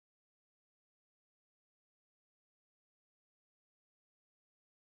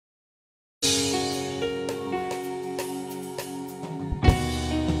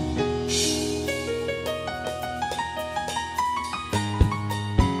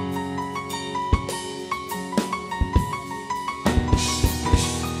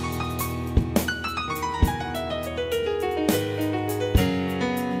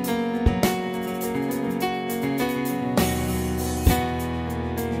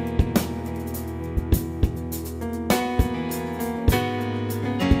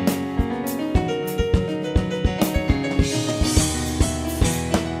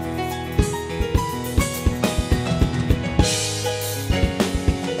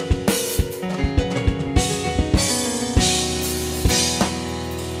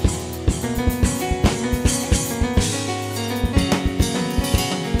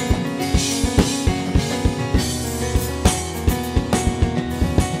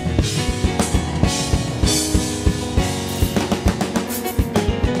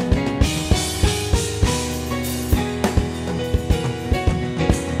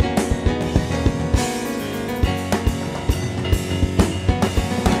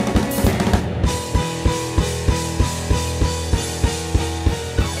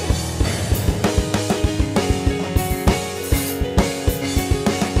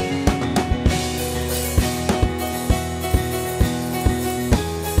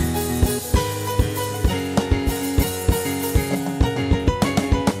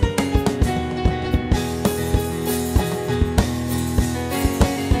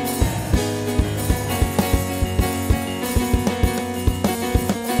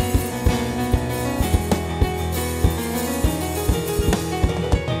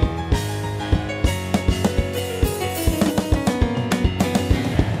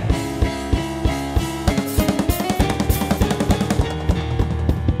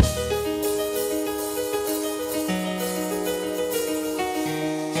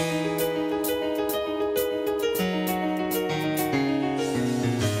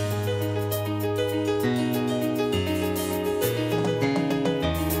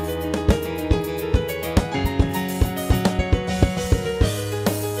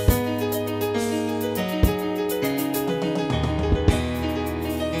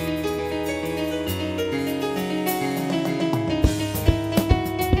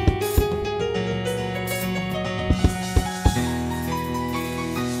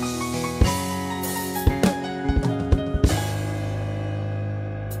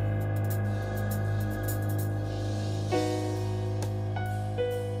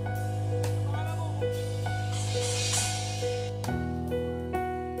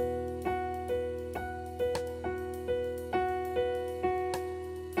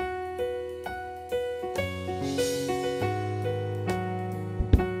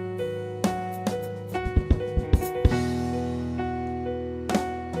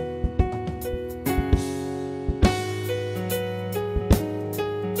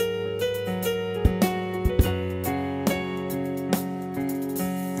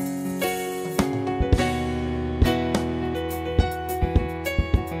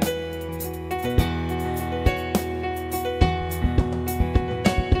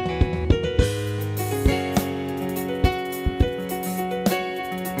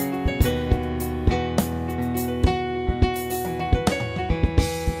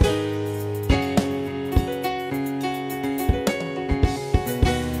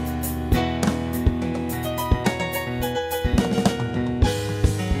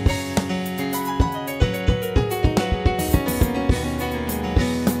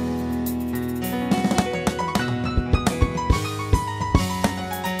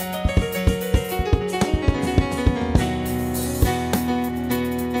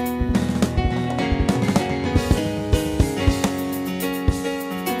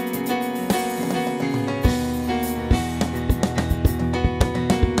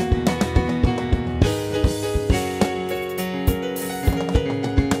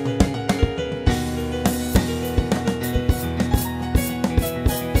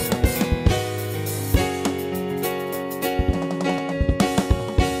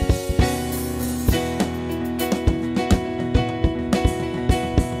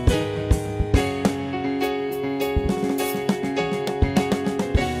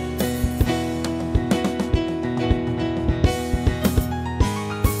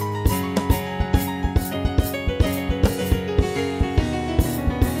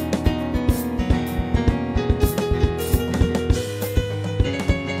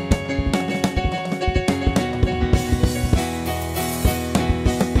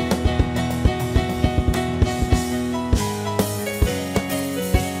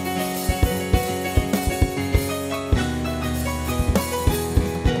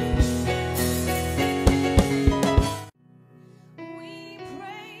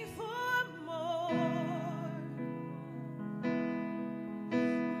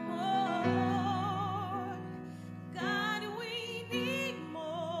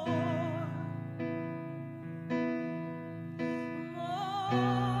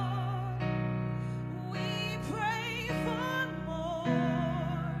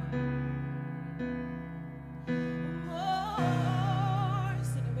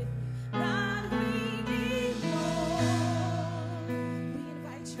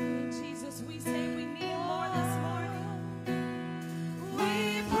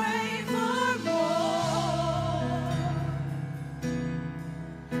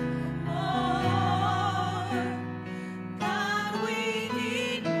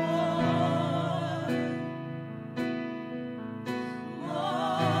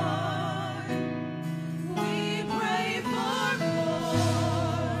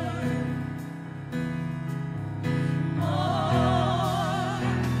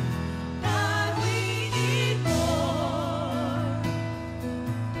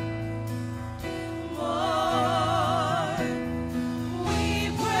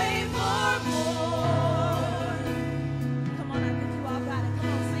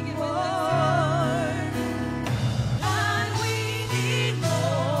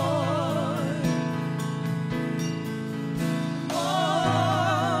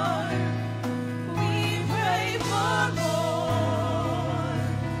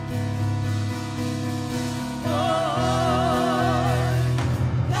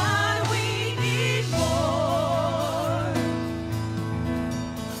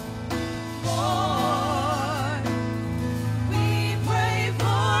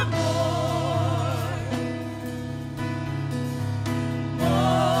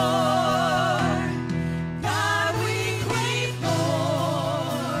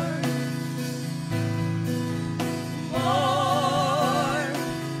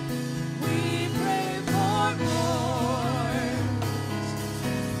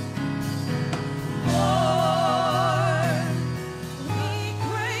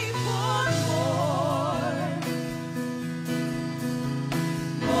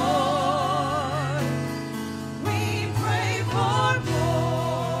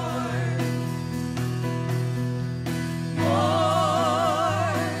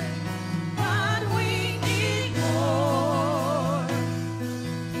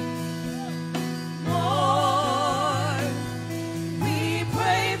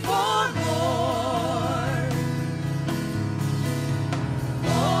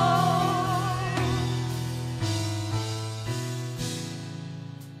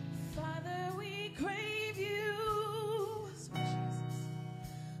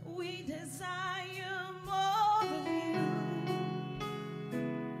desire more of you.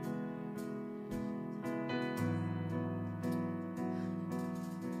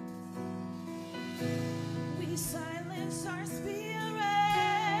 We silence our spirits.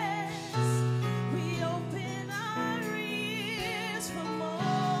 We open our ears for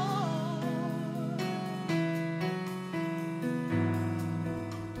more.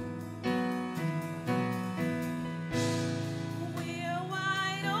 We're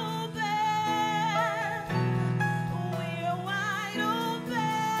wide open.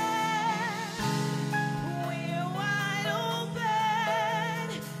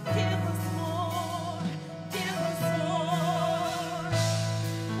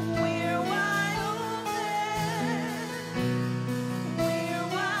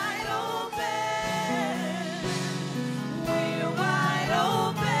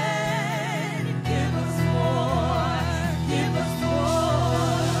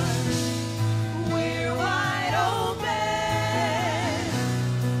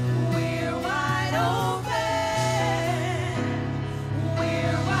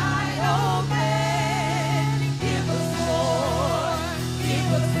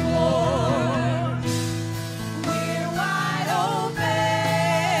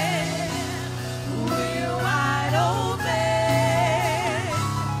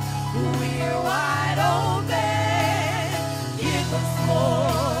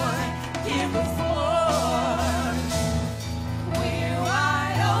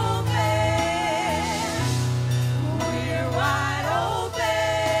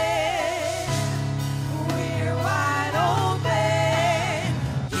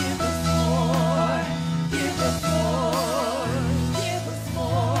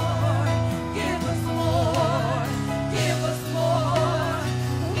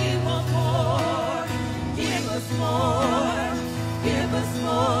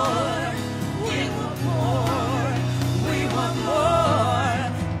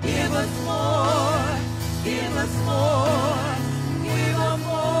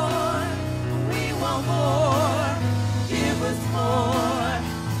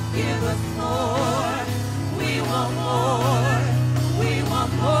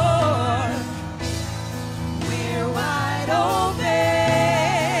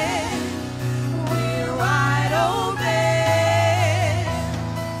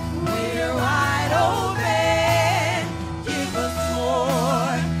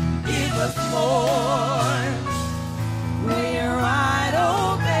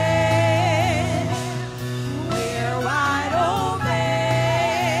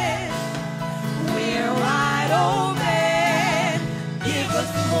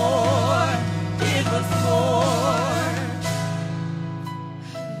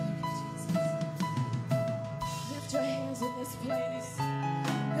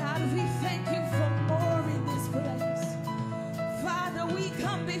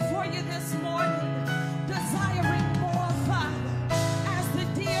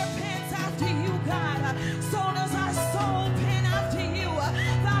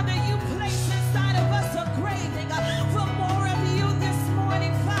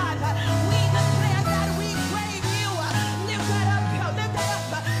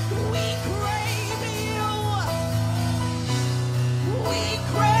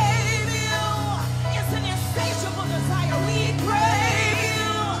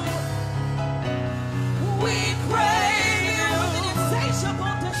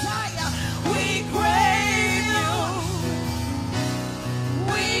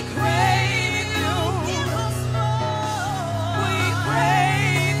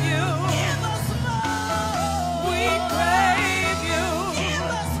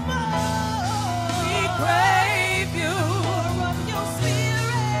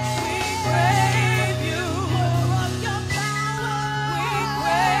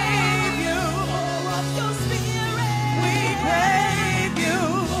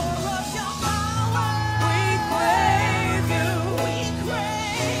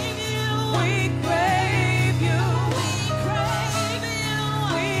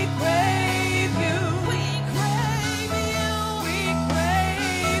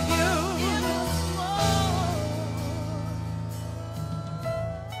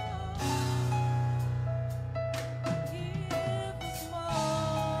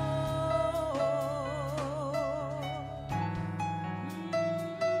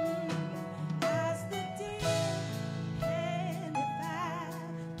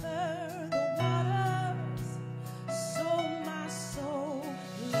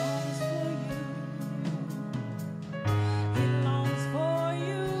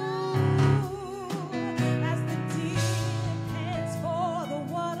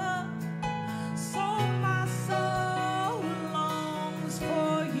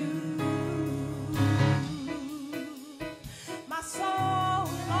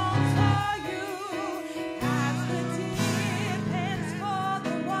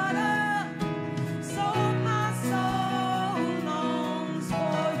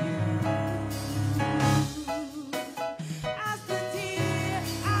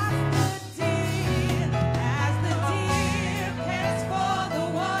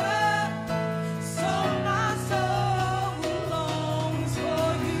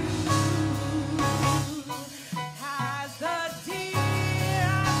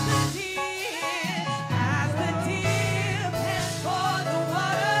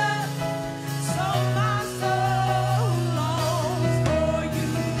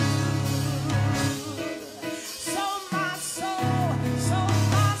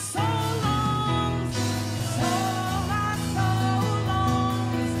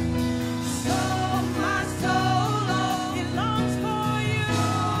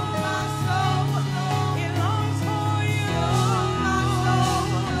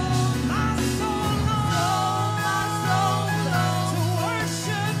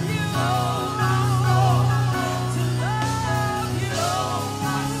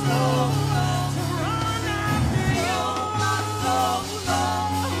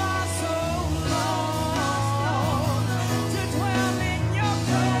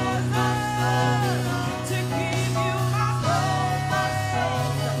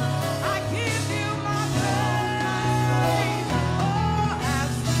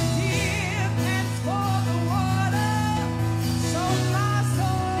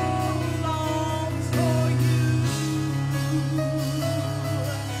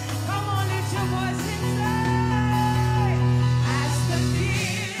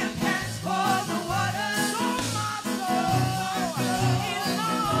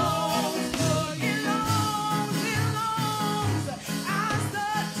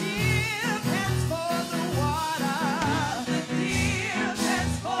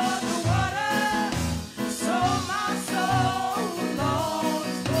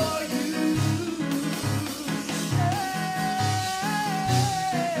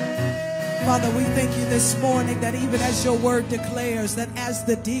 Father, we thank you this morning that even as your word declares that as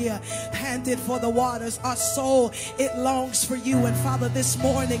the deer panted for the waters, our soul, it longs for you. And Father, this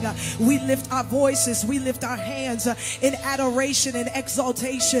morning we lift our voices, we lift our hands in adoration and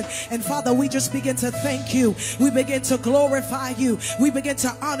exaltation. And Father, we just begin to thank you. We begin to glorify you. We begin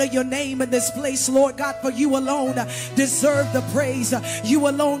to honor your name in this place, Lord God, for you alone deserve the praise. You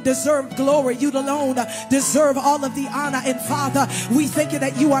alone deserve glory. You alone deserve all of the honor. And Father, we thank you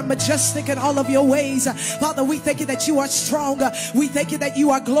that you are majestic in all of your ways. Father, we thank you that you are strong. We thank you that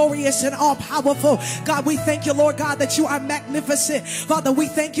you are glorious and all powerful. God, we thank you, Lord God, that you are magnificent. Father, we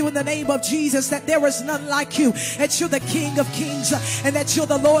thank you in the name of Jesus that there is none like you, that you're the King of kings and that you're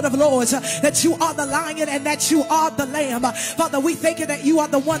the Lord of lords, that you are the Lion and that you are the Lamb. Father, we thank you that you are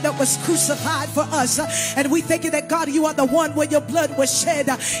the one that was crucified for us, and we thank you that, God, you are the one where your blood was shed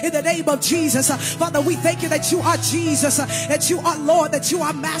in the name of Jesus. Father, we thank you that you are Jesus, that you are Lord, that you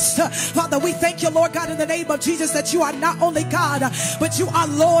are Master. Father, we thank you, Lord God, in the name of Jesus, that you are not only God, but you are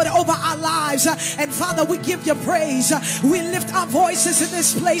Lord over our lives. And Father, we give you praise. We lift our voices in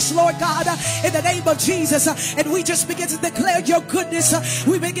this place, Lord God, in the name of Jesus, and we just begin to declare your goodness.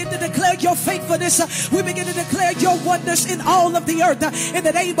 We begin to declare your faithfulness. We begin to declare your wonders in all of the earth in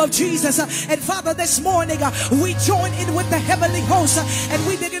the name of Jesus. And Father, this morning we join in with the heavenly host and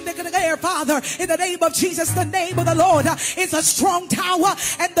we begin to declare, Father, in the name of Jesus, the name of the Lord is a strong tower,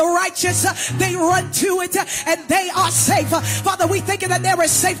 and the righteous they run to it and they are safe. Father, we thank you that there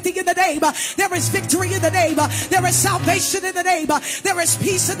is safety in the name, there is victory in the name, there is salvation in the name, there is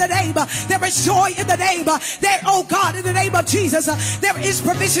peace in the name, there is joy in the name, there, oh God, in the name of Jesus, there is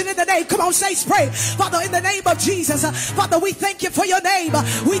provision in the name. Come on, saints, pray. Father, in the name of Jesus, Father, we thank you for your name.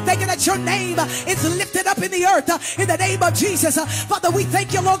 We thank you that your name is lifted up in the earth in the name of Jesus. Father, we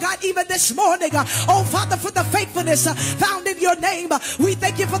thank you, Lord God, even this morning, oh Father, for the faithfulness found in your name. We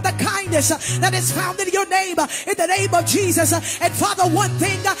thank you for the kindness that is found in your name in the name of Jesus. And Father, one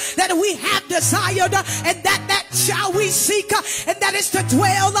thing that we have desired and that shall we seek, and that is to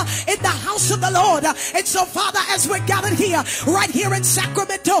dwell in the house of the Lord. And so Father, as we're gathered here, right here in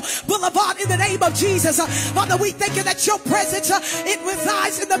Sacramento Boulevard, in the name of Jesus, Father, we thank you that your presence, it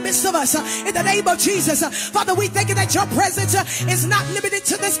resides in the midst of us in the name of Jesus. Father, we thank you that your presence is not limited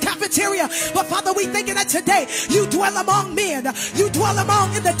to this cafeteria, but Father, we thank you that today you dwell among men, you dwell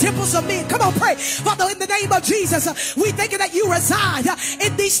among in the temples of men. Come on, pray. Father, in the name of Jesus, we thank you that you reside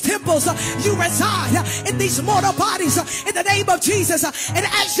in these temples, you reside in these mortal bodies in the name of Jesus. And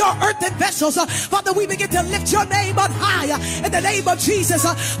as your earthen vessels, Father, we begin to lift your name on high in the name of Jesus.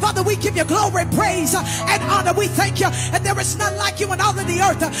 Father, we give you glory, praise, and honor. We thank you, and there is none like you in all of the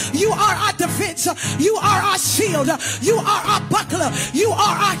earth. You are our defense, you are our shield, you are our buckler, you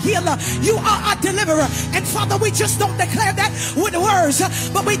are our healer, you are our deliverer. And Father, we just don't declare that with words,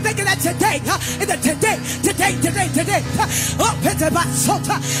 but we think of that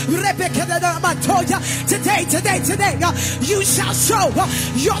today, today, you shall show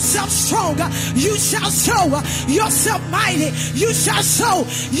yourself strong, you shall show yourself mighty, you shall show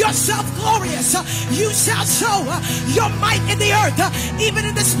yourself glorious, you shall show your might in the earth, even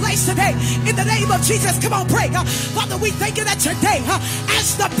in this place today, in the name of Jesus. Come on, pray. Father, we thank you that today,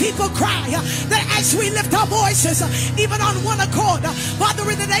 as the people cry, that as we lift our voices, even on one accord, Father,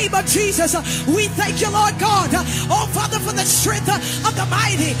 in the name of Jesus, we thank you, Lord God, oh Father, for the strength of the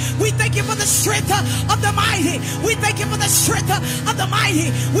mighty. We thank you for the strength of the mighty. We thank you for the strength of the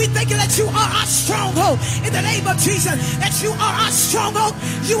mighty. We thank you that you are our stronghold in the name of Jesus, that you are our stronghold,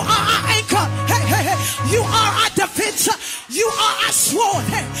 you are our anchor, you are our defense, you are our sword,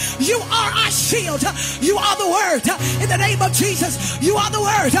 you are our shield, you are the word in the name of Jesus, you are the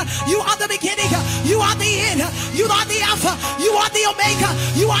word, you are the beginning, you are the end, you are the Alpha, you are the Omega,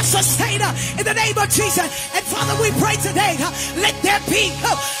 you are sustainer in the name of Jesus. And Father, we pray today, let there be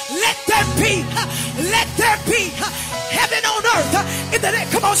heaven on earth in the name.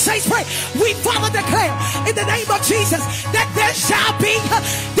 Come on, saints, pray. We Father declare in the name of Jesus that there shall be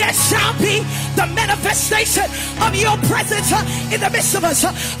the manifestation of your presence in the midst of us.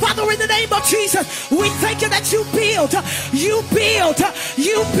 Father, in the name of Jesus, we thank you that you build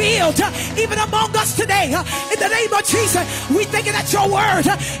even among us today. In the name of Jesus, we thank you that your word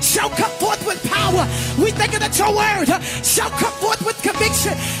shall come forth with power. We thank you that your word shall come forth with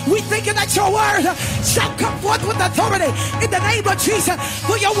conviction. We thank you that your word shall come forth with authority. In the name of Jesus,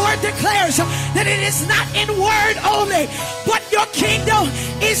 for your word declares that it is not in word only, but your kingdom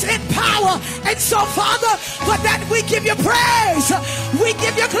is in power. And so, Father, for that we give you praise, we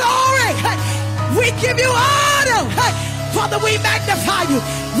give you glory, we give you honor, Father, we magnify you.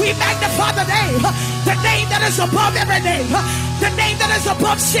 We magnify the name that is above every name, the name that is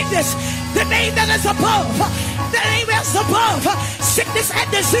above sickness, the name that is above, the name that's above sickness and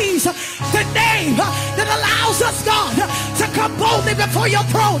disease, the name that allows us, God, to come boldly before your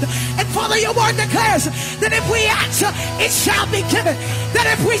throne. And Father, your word declares that if we ask, it shall be given, that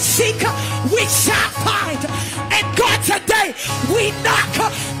if we seek, we shall find. And God, today we knock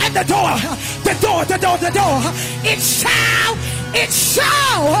at the door, it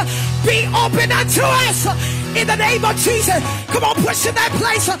shall be open unto us in the name of Jesus. Come on, push in that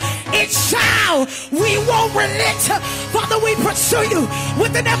place. It shall. We won't relent. Father, we pursue you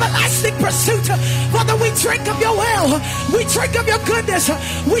with an everlasting pursuit. Father, we drink of your well. We drink of your goodness.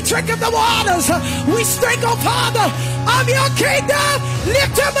 We drink of the waters. We drink, oh Father, of your kingdom.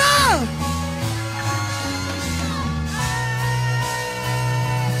 Lift him up.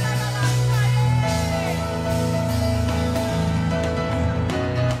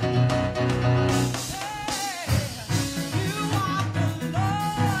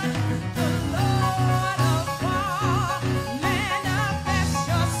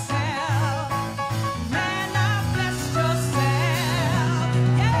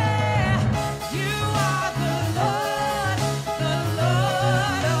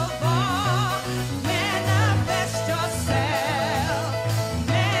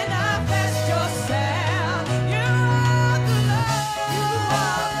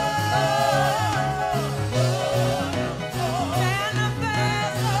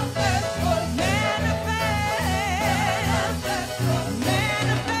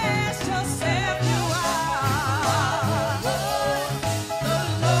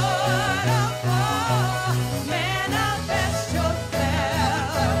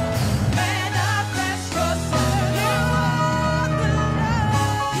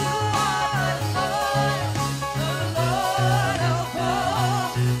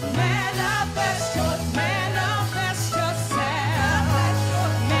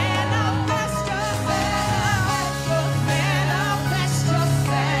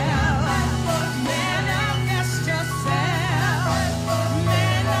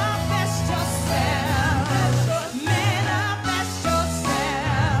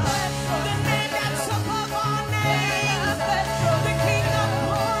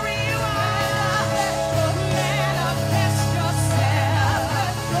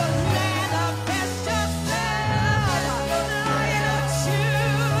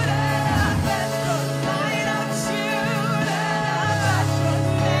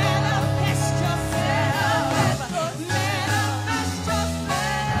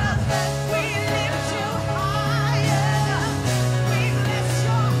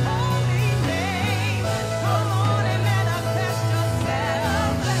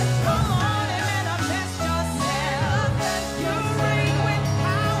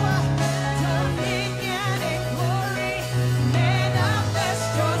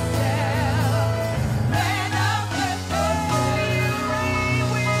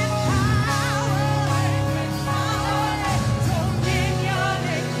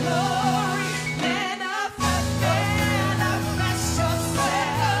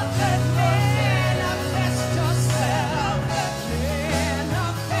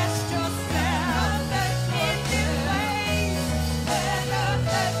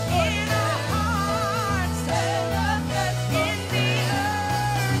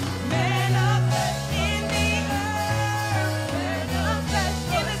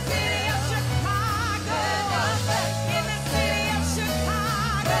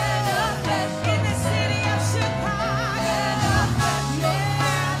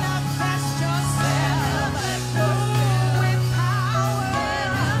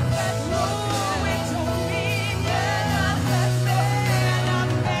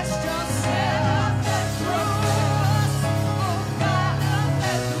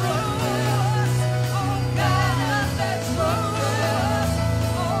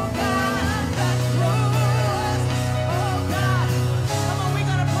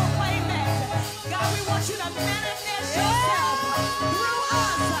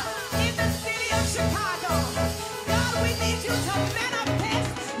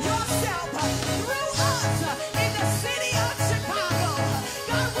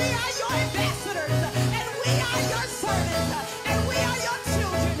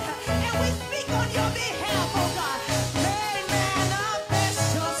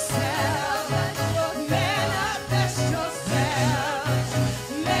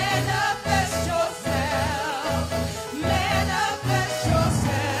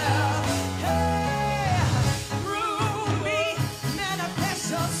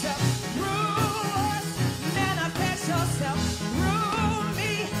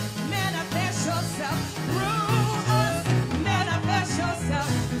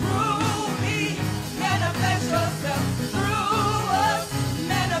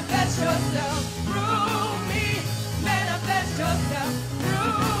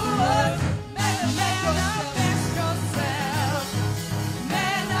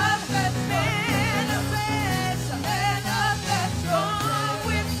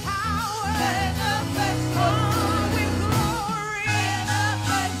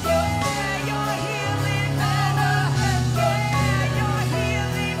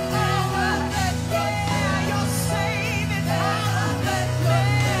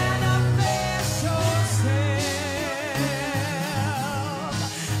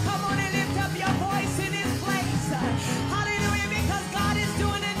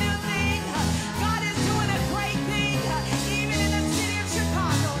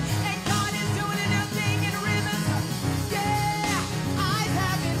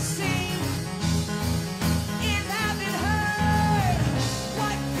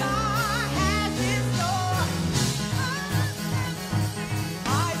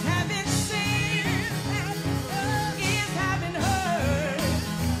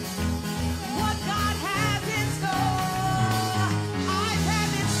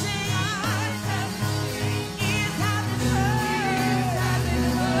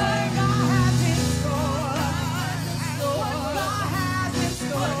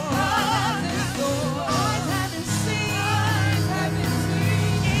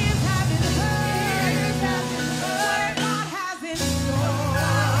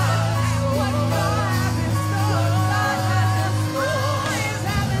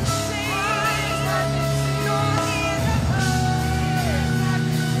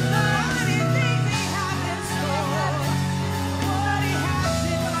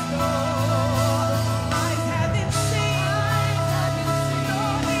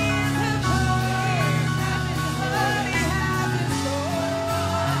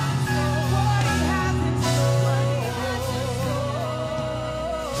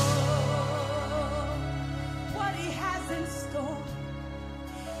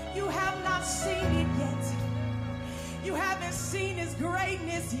 You have not seen it yet. You haven't seen his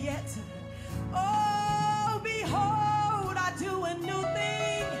greatness yet. Oh, behold, I do a new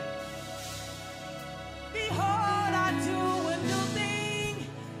thing. Behold, I do a new thing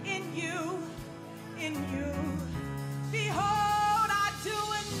in you, in you. Behold, I do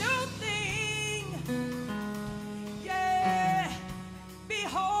a new thing. Yeah.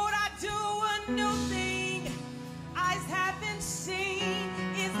 Behold, I do a new thing. Eyes haven't seen,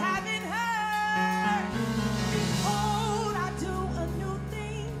 ears haven't heard. Behold, I do a new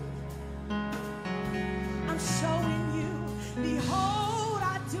thing. I'm showing you. Behold,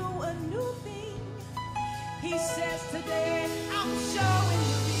 I do a new thing. He says today, I'm showing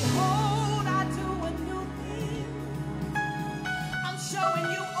you. Behold, I do a new thing. I'm showing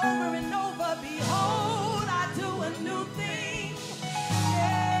you over and over. Behold, I do a new thing.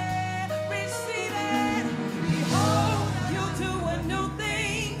 Yeah, receive it. Behold, you do a new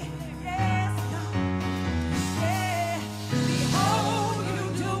thing. Yes, God. Yeah, behold, you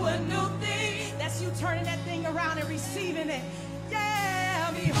do a new thing. That's you turning that thing around and receiving it.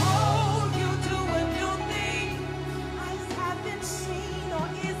 Yeah, behold, you do a new thing. Eyes haven't seen or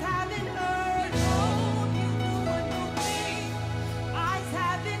ears haven't heard. Behold, you do a new thing. Eyes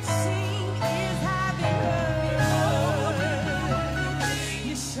haven't seen, ears haven't heard.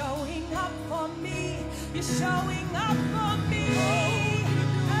 You're showing up for me. You're showing up for me.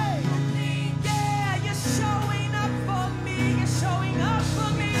 Hey. Yeah, you're showing up for me. You're showing up for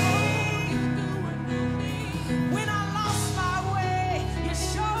me. When I lost my way, you're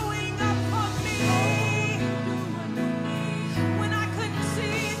showing up for me. When I couldn't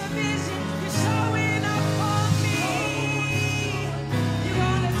see the vision, you're showing up for me. You're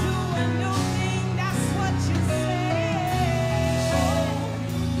gonna do a new thing, that's what you say.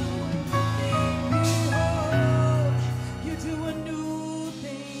 Behold, you do a new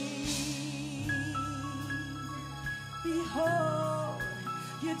thing. Behold,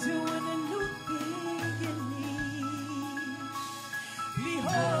 you're doing a new thing in me.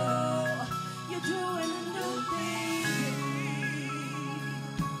 Behold, you're doing a new thing in me.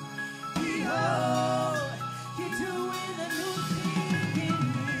 Behold, you're doing a new thing in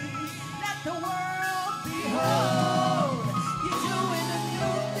me. Let the world behold, you're doing a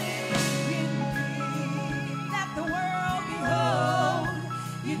new thing in me. Let the world behold,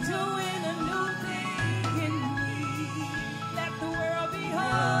 you're doing a new thing in me. Let the world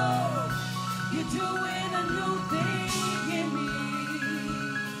behold, you're doing a new thing in me.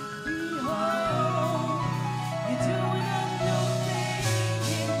 Behold, you're doing a new thing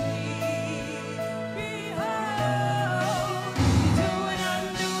in me.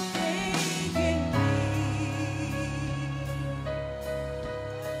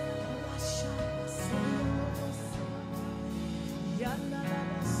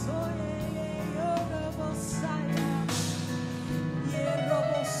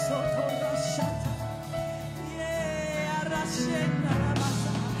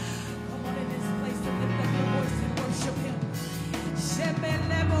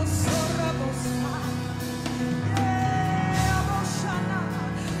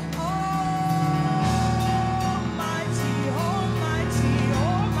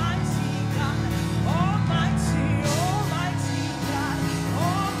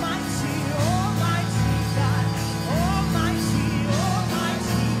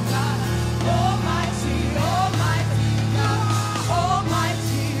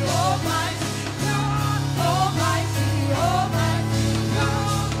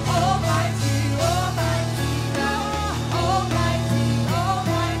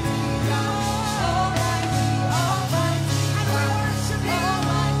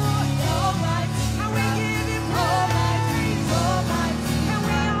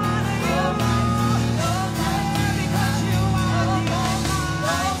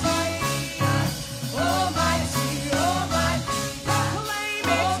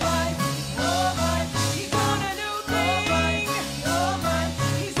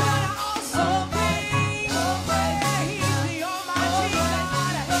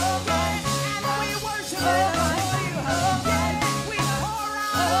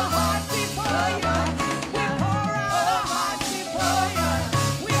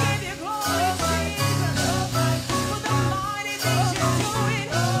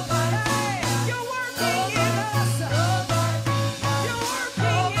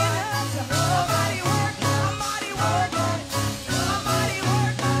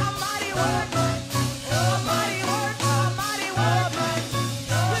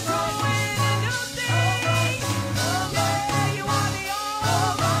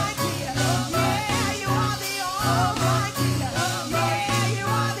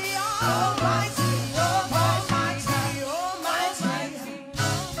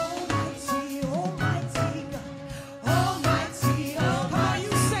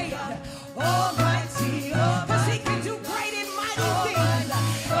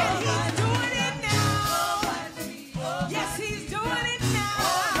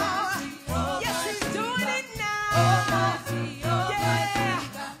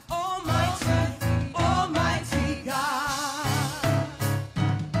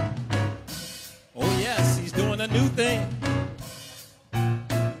 new thing.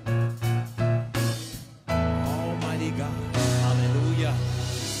 Almighty God. Hallelujah.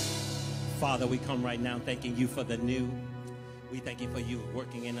 Father, we come right now thanking you for the new. We thank you for you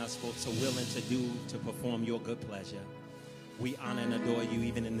working in us, folks, so willing to perform your good pleasure. We honor and adore you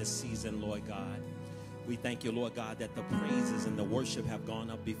even in this season, Lord God. We thank you, Lord God, that the praises and the worship have gone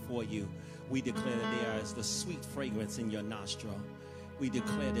up before you. We declare that there is the sweet fragrance in your nostril. We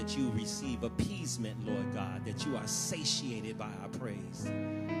declare that you receive appeasement, Lord God, that you are satiated by our praise,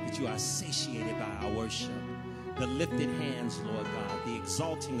 that you are satiated by our worship. The lifted hands, Lord God, the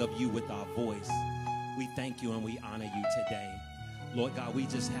exalting of you with our voice. We thank you and we honor you today. Lord God, we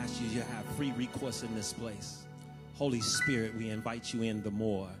just ask you to have free recourse in this place. Holy Spirit, we invite you in the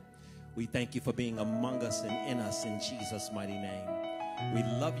more. We thank you for being among us and in us in Jesus' mighty name. We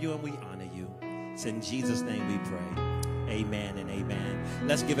love you and we honor you. It's in Jesus' name we pray. Amen and amen.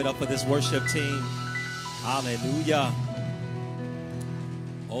 Let's give it up for this worship team. Hallelujah.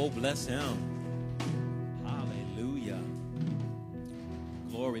 Oh, bless him. Hallelujah.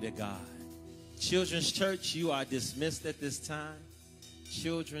 Glory to God. Children's Church, you are dismissed at this time.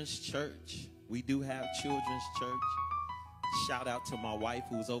 Children's Church. We do have Children's Church. Shout out to my wife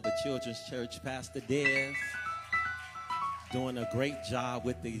who's over Children's Church, Pastor Des. Doing a great job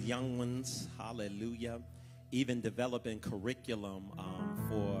with the young ones. Hallelujah. Even developing curriculum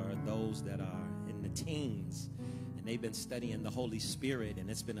for those that are in the teens. And they've been studying the Holy Spirit, and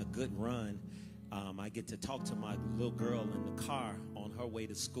it's been a good run. I get to talk to my little girl in the car on her way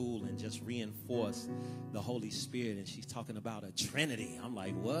to school and just reinforce the Holy Spirit. And she's talking about a Trinity. I'm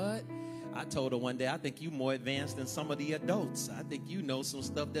like, what? I told her one day, I think you more advanced than some of the adults. I think you know some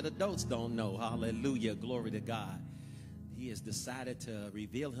stuff that adults don't know. Hallelujah. Glory to God. He has decided to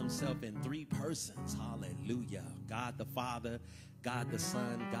reveal himself in three persons. Hallelujah. God the Father, God the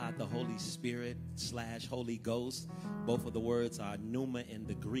Son, God the Holy Spirit / Holy Ghost. Both of the words are pneuma in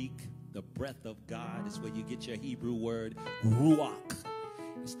the Greek. The breath of God is where you get your Hebrew word ruach.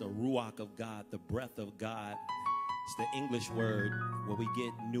 It's the ruach of God, the breath of God. It's the English word where we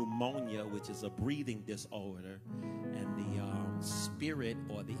get pneumonia, which is a breathing disorder. And the spirit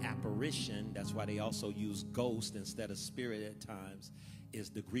or the apparition, that's why they also use ghost instead of spirit at times,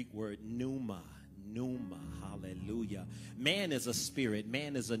 is the Greek word pneuma. Pneuma, hallelujah. Man is a spirit.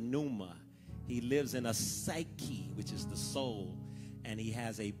 Man is a pneuma. He lives in a psyche, which is the soul. And he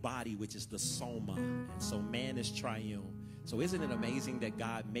has a body, which is the soma. And so man is triune. So isn't it amazing that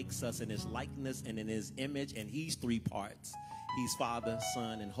God makes us in his likeness and in his image, and he's three parts. He's Father,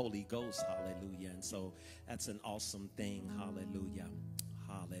 Son, and Holy Ghost. Hallelujah. And so that's an awesome thing. Hallelujah.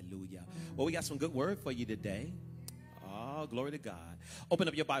 Hallelujah. Well, we got some good word for you today. Oh, glory to God. Open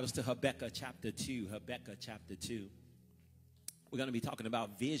up your Bibles to Habakkuk chapter 2. Habakkuk chapter 2. We're going to be talking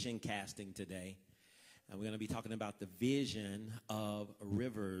about vision casting today. And we're going to be talking about the vision of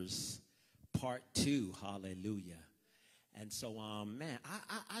rivers, part 2. Hallelujah. And so, man,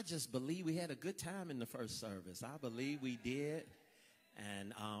 I just believe we had a good time in the first service. I believe we did.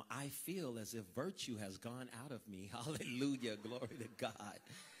 And I feel as if virtue has gone out of me. Hallelujah. Glory to God.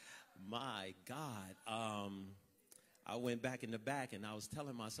 My God. I went back in the back and I was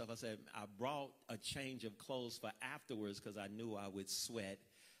telling myself, I said, I brought a change of clothes for afterwards because I knew I would sweat.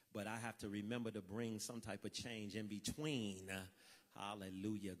 But I have to remember to bring some type of change in between.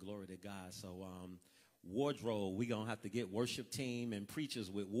 Hallelujah. Glory to God. So, wardrobe, we're going to have to get worship team and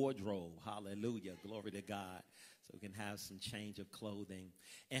preachers with wardrobe. Hallelujah. Glory to God. So we can have some change of clothing.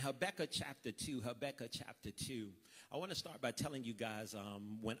 In Habakkuk chapter 2, I want to start by telling you guys,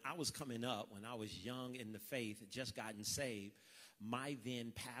 when I was coming up, when I was young in the faith, just gotten saved, my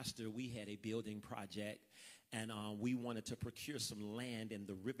then pastor, we had a building project. And we wanted to procure some land in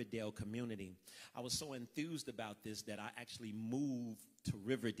the Riverdale community. I was so enthused about this that I actually moved to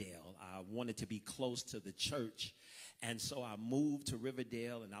Riverdale. I wanted to be close to the church. And so I moved to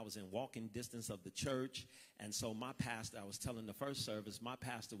Riverdale, and I was in walking distance of the church. And so my pastor, I was telling the first service, my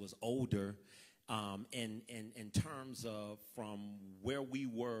pastor was older in terms of from where we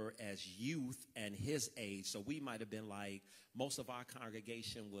were as youth and his age. So we might have been like, most of our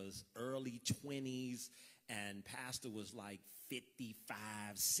congregation was early 20s. And pastor was like 55,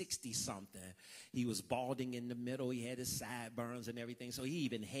 60 something. He was balding in the middle. He had his sideburns and everything. So he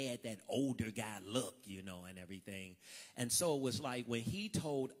even had that older guy look, you know, and everything. And so it was like when he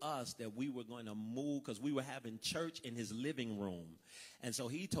told us that we were going to move, because we were having church in his living room. And so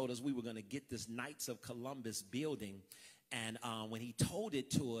he told us we were going to get this Knights of Columbus building. And when he told it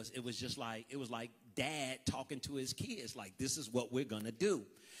to us, it was like dad talking to his kids, like, this is what we're going to do.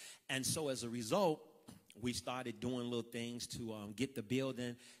 And so as a result, we started doing little things to get the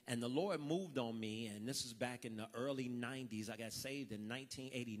building, and the Lord moved on me, and this is back in the early 90s. I got saved in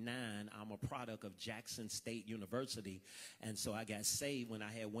 1989. I'm a product of Jackson State University, and so I got saved when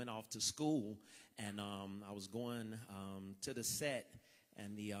I had went off to school, and I was going to the set,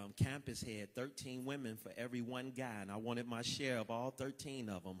 and the campus had 13 women for every one guy, and I wanted my share of all 13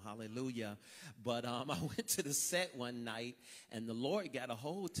 of them. Hallelujah. But I went to the set one night, and the Lord got a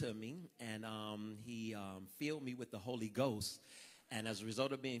hold to me, and he filled me with the Holy Ghost. And as a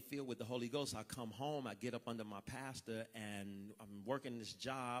result of being filled with the Holy Ghost, I come home, I get up under my pastor, and I'm working this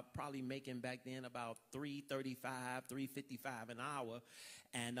job, probably making back then about $3.35, $3.55 an hour.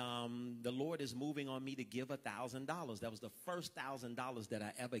 And the Lord is moving on me to give $1,000. That was the first $1,000 that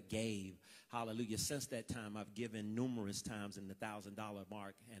I ever gave. Hallelujah. Since that time, I've given numerous times in the $1,000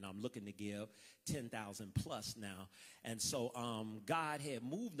 mark, and I'm looking to give 10,000 plus now. And so God had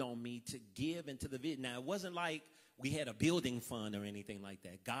moved on me to give into the vision. Now, it wasn't like we had a building fund or anything like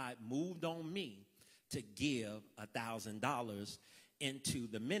that. God moved on me to give $1,000 into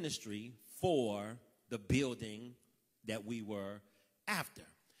the ministry for the building that we were after.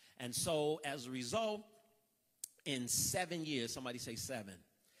 And so as a result, in 7 years, somebody say 7.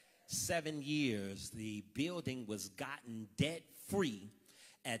 7 years, the building was gotten debt free.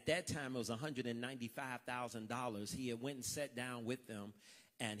 At that time, it was $195,000. He had went and sat down with them,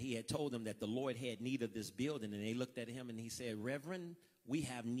 and he had told them that the Lord had need of this building. And they looked at him and he said, "Reverend, we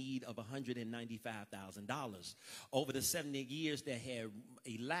have need of $195,000. Over the 70 years that had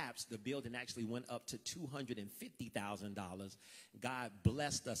elapsed, the building actually went up to $250,000. God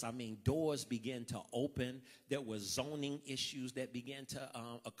blessed us. I mean, doors began to open. There were zoning issues that began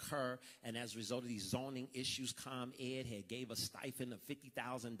to occur. And as a result of these zoning issues, ComEd had gave a stipend of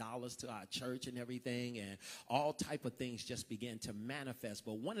 $50,000 to our church and everything. And all type of things just began to manifest.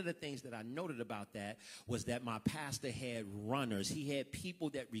 But one of the things that I noted about that was that my pastor had runners. He had people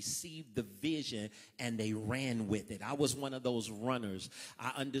that received the vision and they ran with it. I was one of those runners.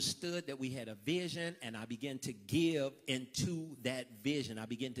 I understood that we had a vision, and I began to give into that vision. I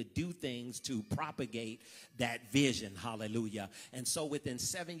began to do things to propagate that vision. Hallelujah. And so within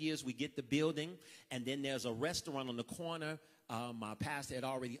 7 years, we get the building, and then there's a restaurant on the corner. My pastor had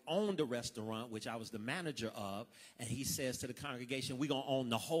already owned a restaurant, which I was the manager of, and he says to the congregation, "We're going to own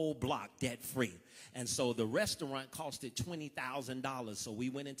the whole block debt-free." And so the restaurant costed $20,000. So we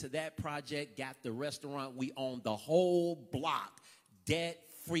went into that project, got the restaurant. We owned the whole block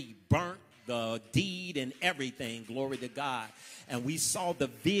debt-free, burnt the deed and everything, glory to God. And we saw the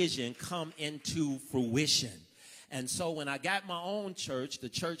vision come into fruition. And so when I got my own church, the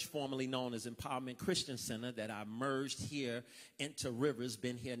church formerly known as Empowerment Christian Center, that I merged here into Rivers,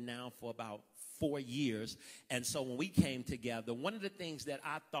 been here now for about 4 years. And so when we came together, one of the things that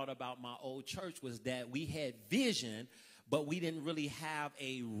I thought about my old church was that we had vision, but we didn't really have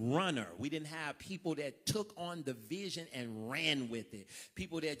a runner. We didn't have people that took on the vision and ran with it.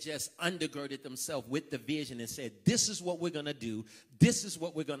 People that just undergirded themselves with the vision and said, "This is what we're going to do. This is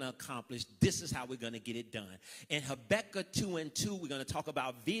what we're going to accomplish. This is how we're going to get it done." In Habakkuk 2:2, we're going to talk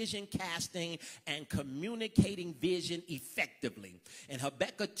about vision casting and communicating vision effectively. In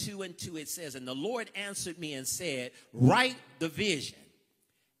Habakkuk 2:2, it says, "And the Lord answered me and said, write the vision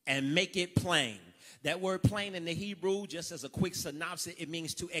and make it plain." That word plain in the Hebrew, just as a quick synopsis, it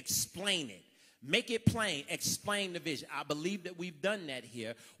means to explain it. Make it plain, explain the vision. I believe that we've done that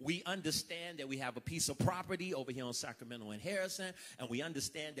here. We understand that we have a piece of property over here on Sacramento and Harrison, and we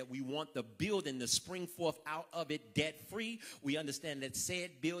understand that we want the building to spring forth out of it debt-free. We understand that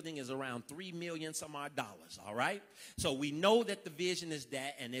said building is around $3 million some odd dollars, all right? So we know that the vision is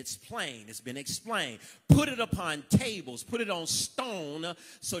that, and it's plain. It's been explained. Put it upon tables. Put it on stone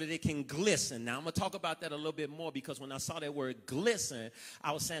so that it can glisten. Now, I'm going to talk about that a little bit more, because when I saw that word glisten,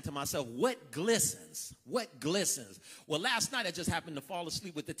 I was saying to myself, what glistens? What glistens? Well, last night I just happened to fall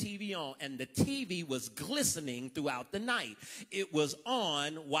asleep with the TV on, and the TV was glistening throughout the night. It was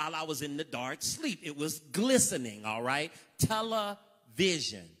on while I was in the dark sleep. It was glistening, all right?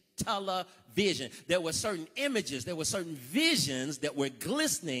 Television. Television. There were certain images, there were certain visions that were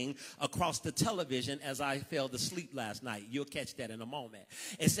glistening across the television as I fell to sleep last night. You'll catch that in a moment.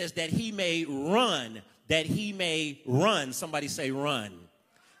 It says that he may run, that he may run. Somebody say run.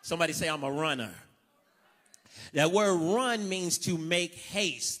 Somebody say, "I'm a runner." That word run means to make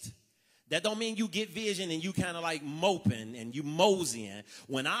haste. That don't mean you get vision and you kind of like moping and you moseying.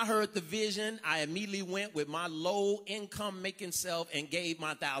 When I heard the vision, I immediately went with my low income making self and gave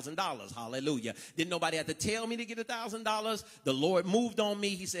my $1,000. Hallelujah. Didn't nobody have to tell me to get $1,000. The Lord moved on me.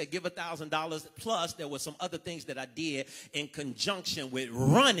 He said, give $1,000. Plus, there were some other things that I did in conjunction with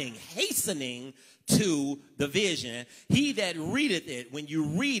running, hastening to the vision. He that readeth it, when you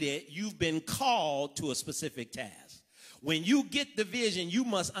read it, you've been called to a specific task. When you get the vision, you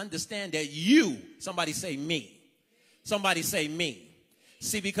must understand that you, somebody say me. Somebody say me.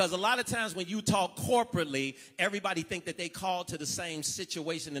 See, because a lot of times when you talk corporately, everybody think that they called to the same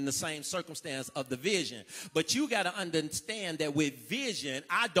situation and the same circumstance of the vision. But you got to understand that with vision,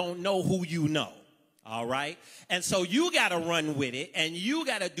 I don't know who you know. All right. And so you got to run with it, and you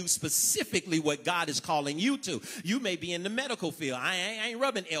got to do specifically what God is calling you to. You may be in the medical field. I ain't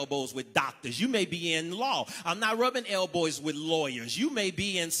rubbing elbows with doctors. You may be in law. I'm not rubbing elbows with lawyers. You may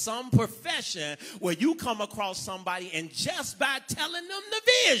be in some profession where you come across somebody, and just by telling them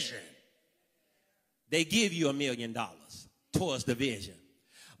the vision, they give you $1 million towards the vision.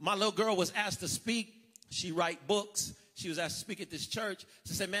 My little girl was asked to speak. She write books. She was asked to speak at this church.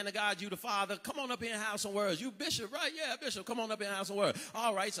 She said, man of God, you the father. Come on up here and have some words. You bishop, right? Yeah, bishop. Come on up here and have some words.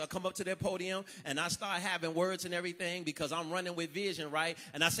 All right, so I come up to that podium, and I start having words and everything because I'm running with vision, right?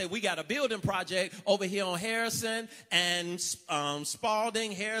 And I say, we got a building project over here on Harrison and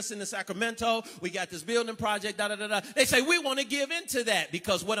Spalding, Harrison and Sacramento. We got this building project, da-da-da-da. They say, we want to give into that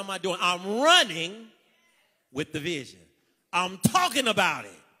because what am I doing? I'm running with the vision. I'm talking about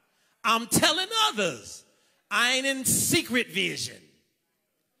it. I'm telling others. I ain't in secret vision.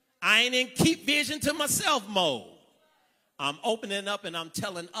 I ain't in keep vision to myself mode. I'm opening up and I'm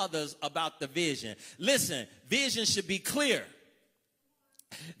telling others about the vision. Listen, vision should be clear.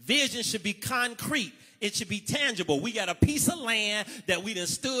 Vision should be concrete. It should be tangible. We got a piece of land that we done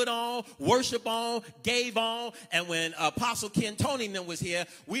stood on, worship on, gave on. And when Apostle Ken Tony and them was here,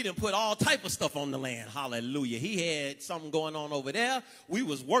 we done put all type of stuff on the land. Hallelujah. He had something going on over there. We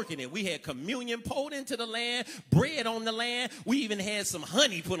was working it. We had communion poured into the land, bread on the land. We even had some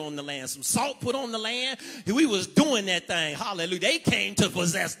honey put on the land, some salt put on the land. We was doing that thing. Hallelujah. They came to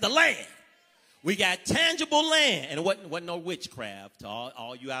possess the land. We got tangible land, and it wasn't no witchcraft. To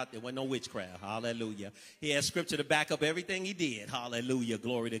all you out there, wasn't no witchcraft. Hallelujah. He had scripture to back up everything he did. Hallelujah.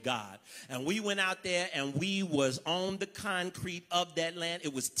 Glory to God. And we went out there, and we was on the concrete of that land.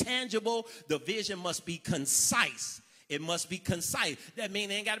 It was tangible. The vision must be concise. It must be concise. That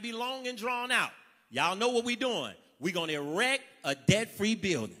means it ain't got to be long and drawn out. Y'all know what we doing. We're going to erect a debt-free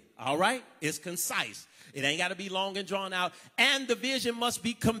building. All right? It's concise. It ain't got to be long and drawn out. And the vision must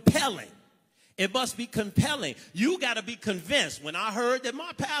be compelling. It must be compelling. You got to be convinced. When I heard that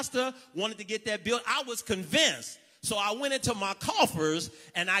my pastor wanted to get that built, I was convinced. So I went into my coffers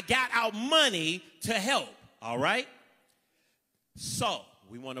and I got out money to help. All right? So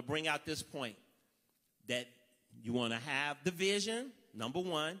we want to bring out this point that you want to have the vision. Number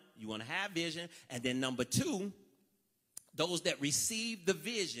one, you want to have vision. And then number two, those that receive the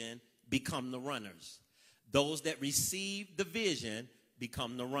vision become the runners. Those that receive the vision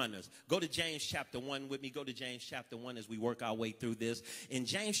become the runners. Go to James chapter 1 with me. Go to James chapter 1 as we work our way through this. In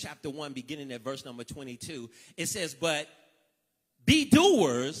James chapter 1, beginning at verse number 22, it says, but be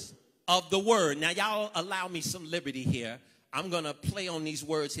doers of the word. Now, y'all allow me some liberty here. I'm going to play on these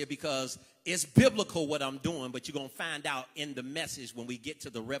words here because it's biblical what I'm doing, but you're going to find out in the message when we get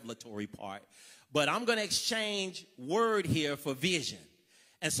to the revelatory part. But I'm going to exchange word here for vision.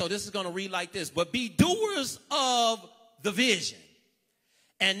 And so this is going to read like this. But be doers of the vision,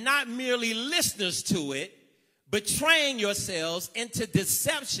 and not merely listeners to it, betraying yourselves into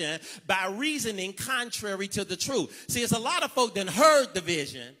deception by reasoning contrary to the truth. See, it's a lot of folk that heard the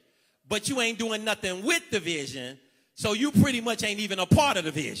vision, but you ain't doing nothing with the vision, so you pretty much ain't even a part of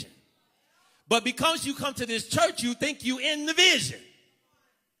the vision. But because you come to this church, you think you in the vision.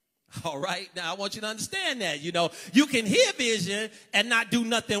 All right? Now, I want you to understand that. You know, you can hear vision and not do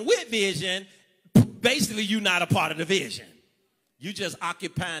nothing with vision. Basically, you're not a part of the vision. You just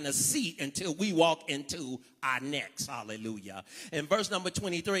occupying a seat until we walk into our next. Hallelujah. In verse number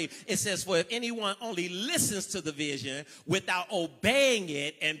 23, it says, for if anyone only listens to the vision without obeying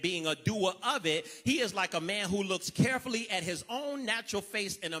it and being a doer of it, he is like a man who looks carefully at his own natural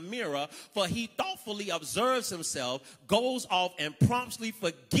face in a mirror, for he thoughtfully observes himself, goes off and promptly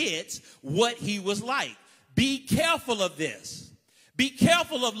forgets what he was like. Be careful of this. Be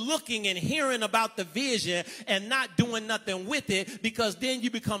careful of looking and hearing about the vision and not doing nothing with it, because then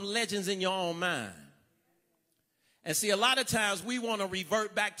you become legends in your own mind. And see, a lot of times we want to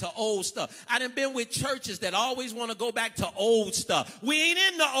revert back to old stuff. I done been with churches that always want to go back to old stuff. We ain't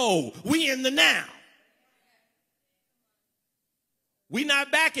in the old. We in the now. We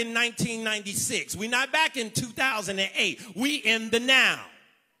not back in 1996. We not back in 2008. We in the now.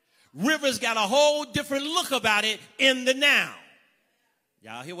 Rivers got a whole different look about it in the now.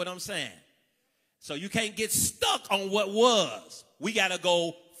 Y'all hear what I'm saying? So you can't get stuck on what was. We got to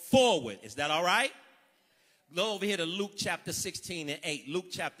go forward. Is that all right? Go over here to Luke chapter 16 and 8. Luke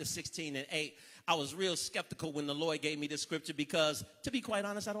chapter 16 and 8. I was real skeptical when the Lord gave me this scripture because, to be quite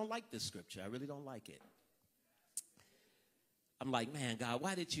honest, I don't like this scripture. I really don't like it. I'm like, man, God,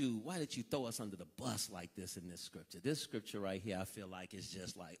 why did you throw us under the bus like this in this scripture? This scripture right here, I feel like it's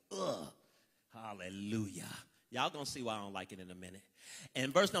just like, ugh, hallelujah. Y'all gonna see why I don't like it in a minute.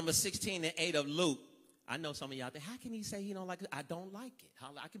 And verse number 16 and 8 of Luke, I know some of y'all think, how can he say he don't like it? I don't like it.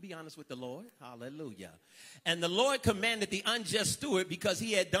 I can be honest with the Lord. Hallelujah. And the Lord commanded the unjust steward because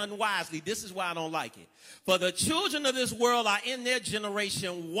he had done wisely. This is why I don't like it. For the children of this world are in their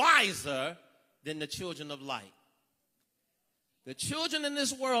generation wiser than the children of light. The children in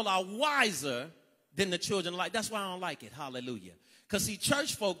this world are wiser than the children of light. That's why I don't like it. Hallelujah. Because see,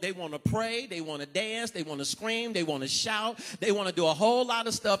 church folk, they want to pray, they want to dance, they want to scream, they want to shout, they want to do a whole lot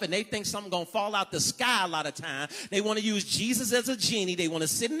of stuff, and they think something's going to fall out the sky a lot of time. They want to use Jesus as a genie. They want to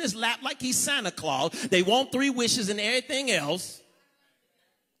sit in his lap like he's Santa Claus. They want 3 wishes and everything else.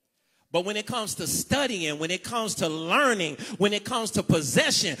 But when it comes to studying, when it comes to learning, when it comes to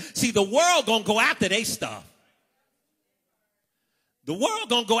possession, see, the world going to go after their stuff. The world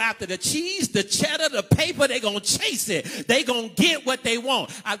going to go after the cheese, the cheddar, the paper. They're going to chase it. They're going to get what they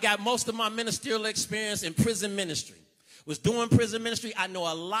want. I've got most of my ministerial experience in prison ministry. Was doing prison ministry. I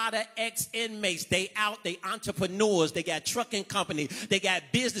know a lot of ex-inmates. They entrepreneurs. They got trucking company. They got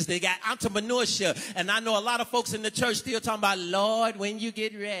business. They got entrepreneurship. And I know a lot of folks in the church still talking about, Lord, when you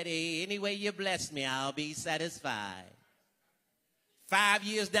get ready, any way you bless me, I'll be satisfied. 5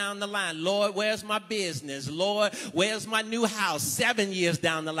 years down the line, Lord, where's my business? Lord, where's my new house? 7 years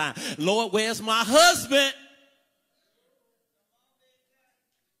down the line, Lord, where's my husband?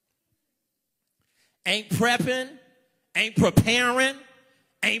 Ain't prepping, ain't preparing,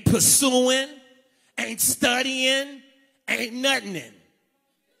 ain't pursuing, ain't studying, ain't nothing.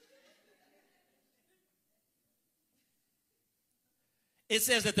 It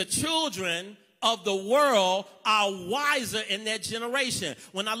says that the children of the world are wiser in their generation.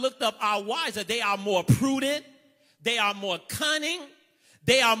 When I looked up are wiser, they are more prudent, they are more cunning,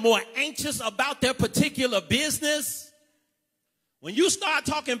 they are more anxious about their particular business. When you start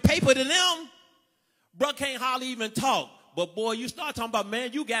talking paper to them, bro can't hardly even talk. But boy, you start talking about,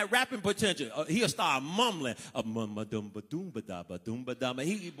 man, you got rapping potential. He'll start mumbling. Boy, I'm going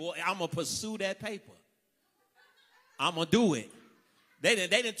to pursue that paper. I'm going to do it. They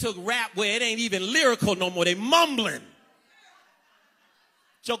done took rap where it ain't even lyrical no more. They mumbling.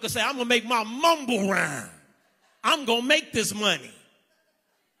 Joker say, I'm going to make my mumble rhyme. I'm going to make this money.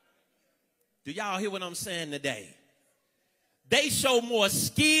 Do y'all hear what I'm saying today? They show more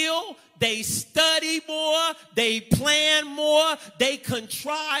skill. They study more. They plan more. They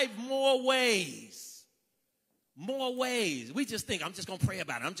contrive more ways. More ways. We just think, I'm just going to pray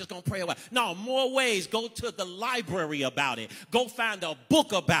about it. I'm just going to pray about it. No, more ways. Go to the library about it. Go find a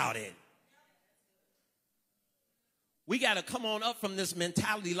book about it. We got to come on up from this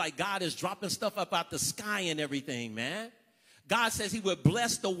mentality like God is dropping stuff up out the sky and everything, man. God says he would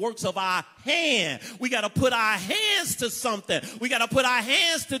bless the works of our hand. We got to put our hands to something. We got to put our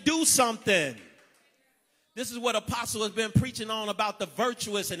hands to do something. This is what Apostle has been preaching on about the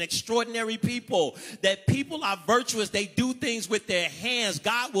virtuous and extraordinary people. That people are virtuous. They do things with their hands.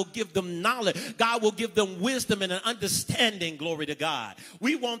 God will give them knowledge. God will give them wisdom and an understanding. Glory to God.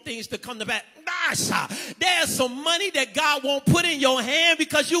 We want things to come to pass. Gosh, there's some money that God won't put in your hand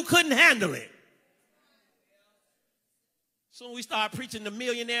because you couldn't handle it. So we start preaching the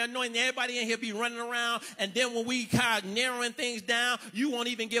millionaire anointing. Everybody in here be running around. And then when we kind of narrowing things down, you won't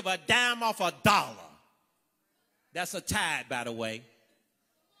even give a dime off a dollar. That's a tithe, by the way.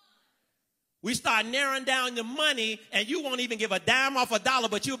 We start narrowing down the money, and you won't even give a dime off a dollar,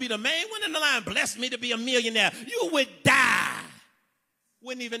 but you'll be the main one in the line. Bless me to be a millionaire. You would die.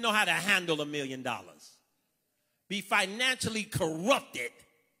 Wouldn't even know how to handle $1 million. Be financially corrupted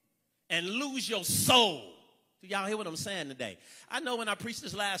and lose your soul. Do y'all hear what I'm saying today? I know when I preached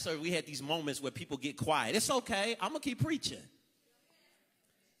this last service, we had these moments where people get quiet. It's okay. I'm going to keep preaching.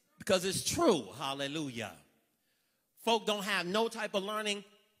 Because it's true. Hallelujah. Folk don't have no type of learning.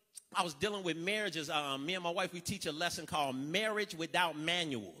 I was dealing with marriages. Me and my wife, we teach a lesson called Marriage Without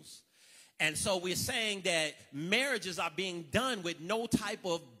Manuals. And so we're saying that marriages are being done with no type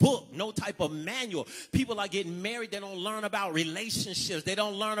of book, no type of manual. People are getting married. They don't learn about relationships. They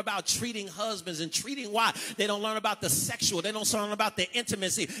don't learn about treating husbands and treating wives. They don't learn about the sexual. They don't learn about the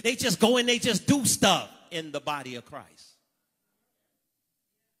intimacy. They just go and they just do stuff in the body of Christ.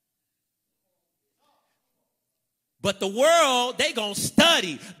 But the world, they gonna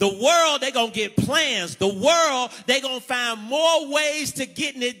study. The world, they gonna get plans. The world, they gonna find more ways to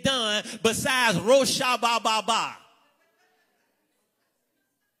getting it done besides Rosh Hashanah.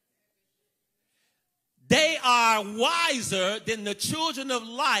 They are wiser than the children of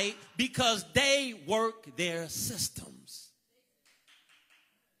light because they work their systems.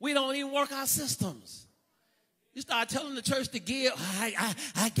 We don't even work our systems. You start telling the church to give.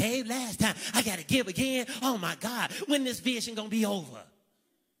 I gave last time. I got to give again. Oh, my God. When this vision going to be over?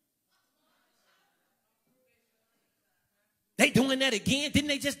 They doing that again? Didn't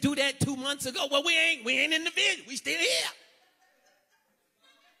they just do that 2 months ago? Well, we ain't in the vision. We still here.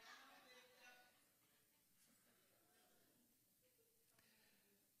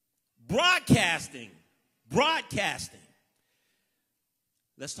 Broadcasting.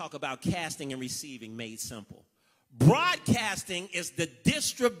 Let's talk about casting and receiving made simple. Broadcasting is the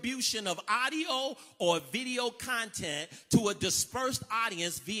distribution of audio or video content to a dispersed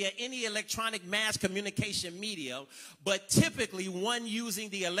audience via any electronic mass communication medium, but typically one using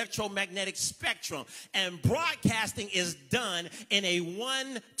the electromagnetic spectrum. And broadcasting is done in a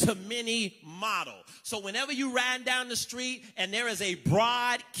one-to-many model. So whenever you ride down the street and there is a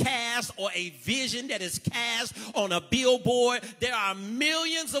broadcast or a vision that is cast on a billboard, there are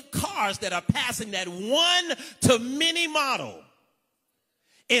millions of cars that are passing that one-to-many model.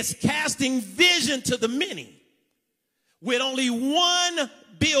 It's casting vision to the many with only one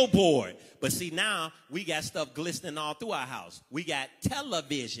billboard. But see, now we got stuff glistening all through our house. We got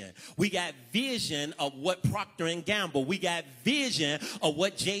television. We got vision of what Procter & Gamble. We got vision of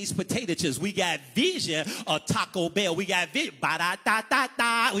what Jay's Potato Chips. We got vision of Taco Bell. We got vision.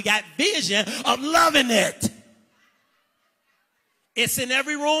 We got vision of loving it. It's in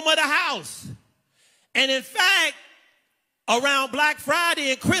every room of the house. And in fact, around Black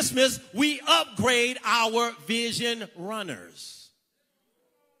Friday and Christmas, we upgrade our vision runners.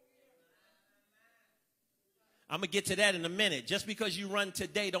 I'm going to get to that in a minute. Just because you run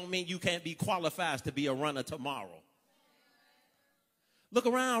today don't mean you can't be qualified to be a runner tomorrow. Look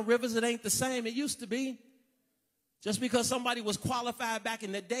around, Rivers, it ain't the same it used to be. Just because somebody was qualified back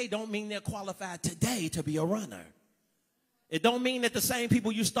in the day don't mean they're qualified today to be a runner. It don't mean that the same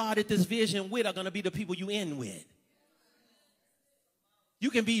people you started this vision with are going to be the people you end with.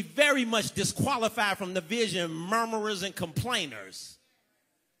 You can be very much disqualified from the vision, murmurers and complainers.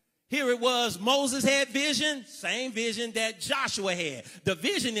 Here it was, Moses had vision, same vision that Joshua had. The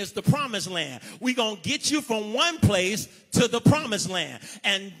vision is the promised land. We're going to get you from one place to the promised land.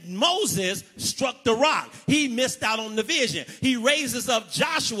 And Moses struck the rock. He missed out on the vision. He raises up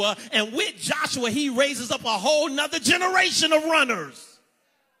Joshua, and with Joshua, he raises up a whole nother generation of runners.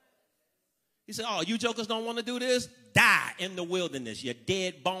 He said, oh, you jokers don't want to do this? Die in the wilderness, your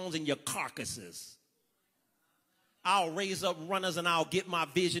dead bones and your carcasses. I'll raise up runners and I'll get my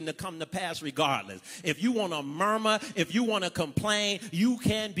vision to come to pass regardless. If you want to murmur, if you want to complain, you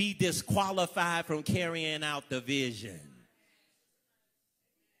can be disqualified from carrying out the vision.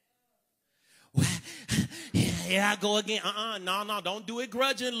 Well, here I go again. No, don't do it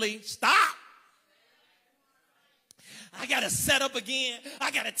grudgingly. Stop. I got to set up again.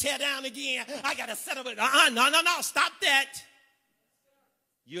 I got to tear down again. I got to set up. No. Stop that.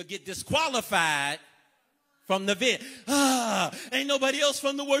 You'll get disqualified from the vision. Ain't nobody else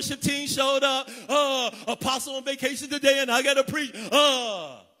from the worship team showed up. Apostle on vacation today and I got to preach.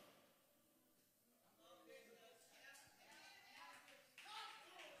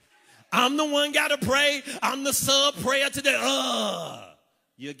 I'm the one got to pray. I'm the sub prayer today.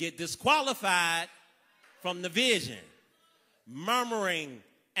 You'll get disqualified from the vision. Murmuring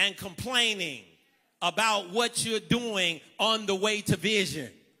and complaining about what you're doing on the way to vision.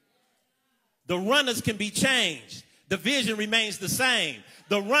 The runners can be changed. The vision remains the same.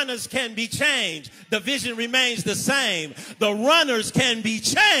 The runners can be changed. The vision remains the same. The runners can be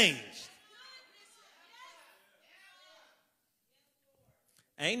changed.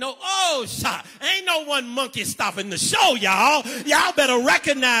 Ain't no one monkey stopping the show, y'all. Y'all better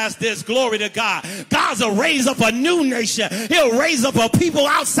recognize this. Glory to God. God's will raise up a new nation. He'll raise up a people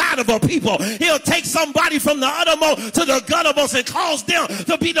outside of a people. He'll take somebody from the uttermost to the guttermost and cause them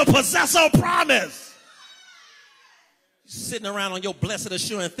to be the possessor of promise. Sitting around on your blessed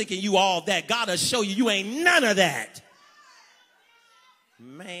assurance thinking you all that. God will show you you ain't none of that.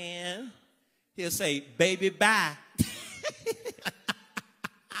 Man. He'll say, baby, bye.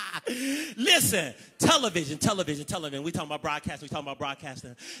 Listen, television. We talking about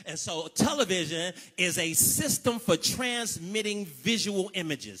broadcasting. And so television is a system for transmitting visual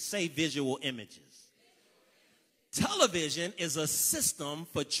images. Say visual images. Television is a system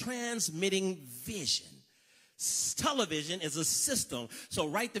for transmitting vision. Television is a system. So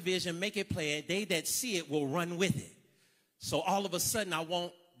write the vision, make it play it. They that see it will run with it. So all of a sudden I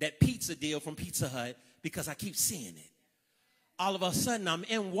want that pizza deal from Pizza Hut because I keep seeing it. All of a sudden, I'm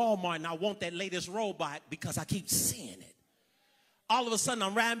in Walmart and I want that latest robot because I keep seeing it. All of a sudden,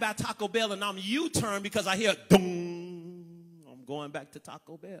 I'm riding by Taco Bell and I'm U-turn because I hear, boom, I'm going back to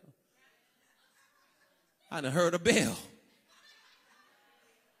Taco Bell. I done heard a bell.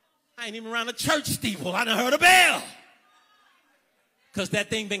 I ain't even around a church steeple. I done heard a bell. Because that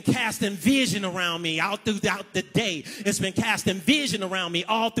thing been casting vision around me all throughout the day. It's been casting vision around me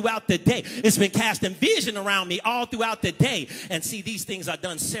all throughout the day. It's been casting vision around me all throughout the day. And see, these things are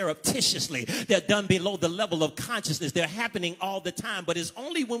done surreptitiously. They're done below the level of consciousness. They're happening all the time. But it's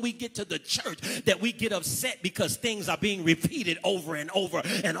only when we get to the church that we get upset because things are being repeated over and over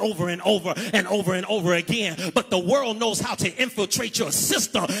and over and over and over and over again. But the world knows how to infiltrate your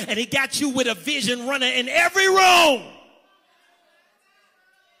system. And it got you with a vision runner in every room.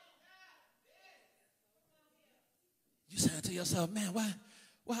 You saying to yourself, man, why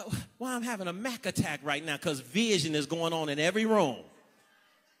I'm having a Mac attack right now? Because vision is going on in every room.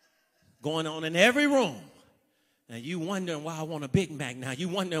 Going on in every room. And you wondering why I want a Big Mac now. You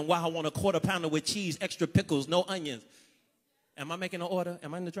wondering why I want a quarter pounder with cheese, extra pickles, no onions. Am I making an order?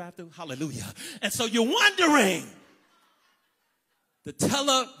 Am I in the drive-thru? Hallelujah. And so you're wondering. The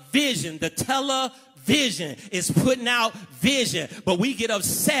television is putting out vision, but we get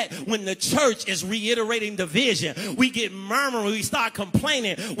upset when the church is reiterating the vision. We get murmuring, we start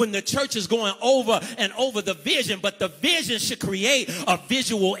complaining when the church is going over and over the vision, but the vision should create a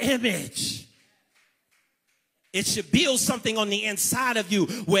visual image. It should build something on the inside of you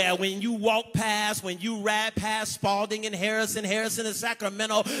where when you walk past, when you ride past Spalding and Harrison and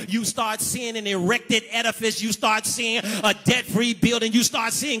Sacramento, you start seeing an erected edifice. You start seeing a debt-free building. You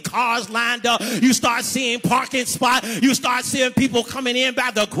start seeing cars lined up. You start seeing parking spots. You start seeing people coming in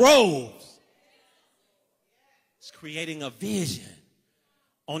by the groves. It's creating a vision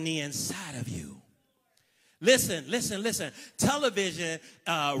on the inside of you. Listen. Television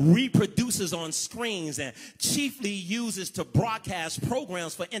reproduces on screens and chiefly uses to broadcast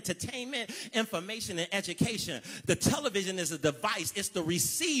programs for entertainment, information, and education. The television is a device. It's the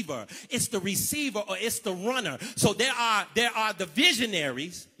receiver. It's the receiver or it's the runner. So there are the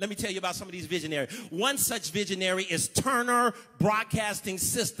visionaries. Let me tell you about some of these visionaries. One such visionary is Turner Broadcasting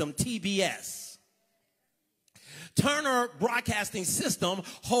System, TBS. Turner Broadcasting System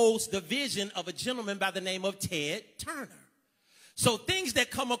holds the vision of a gentleman by the name of Ted Turner. So things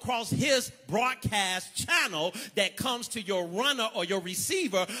that come across his broadcast channel that comes to your runner or your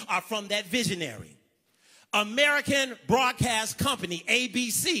receiver are from that visionary. American Broadcast Company,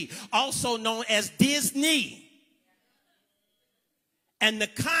 ABC, also known as Disney. And the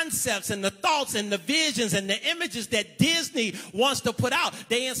concepts and the thoughts and the visions and the images that Disney wants to put out.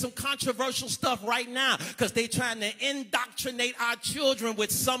 They in some controversial stuff right now because they're trying to indoctrinate our children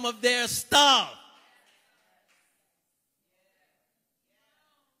with some of their stuff.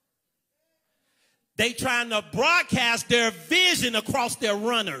 They trying to broadcast their vision across their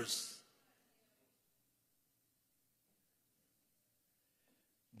runners.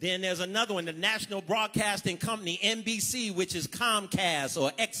 Then there's another one, the National Broadcasting Company, NBC, which is Comcast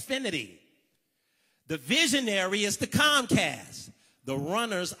or Xfinity. The visionary is the Comcast. The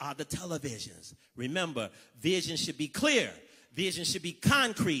runners are the televisions. Remember, vision should be clear. Vision should be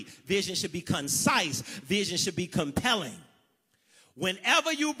concrete. Vision should be concise. Vision should be compelling.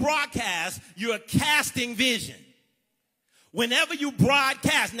 Whenever you broadcast, you're casting vision. Whenever you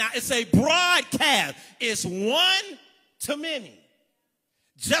broadcast, now it's a broadcast. It's one to many.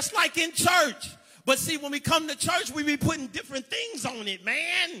 Just like in church. But see, when we come to church, we be putting different things on it,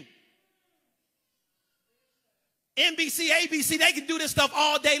 man. NBC, ABC, they can do this stuff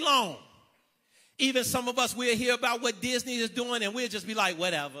all day long. Even some of us, we'll hear about what Disney is doing, and we'll just be like,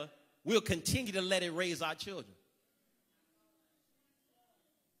 whatever. We'll continue to let it raise our children.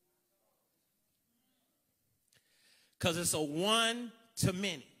 Because it's a one to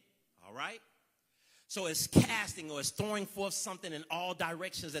many, all right? So it's casting or it's throwing forth something in all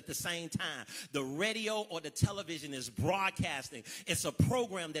directions at the same time. The radio or the television is broadcasting. It's a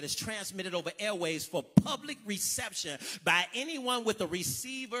program that is transmitted over airwaves for public reception by anyone with a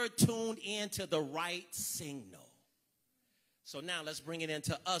receiver tuned into the right signal. So now let's bring it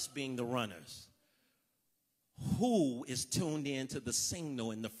into us being the runners. Who is tuned in to the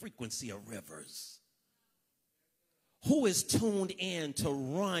signal and the frequency of rivers? Who is tuned in to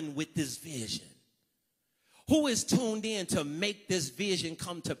run with this vision? Who is tuned in to make this vision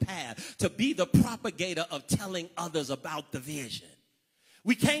come to pass, to be the propagator of telling others about the vision?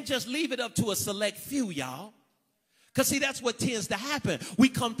 We can't just leave it up to a select few, y'all. Because, see, that's what tends to happen. We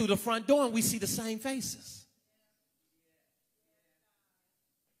come through the front door and we see the same faces.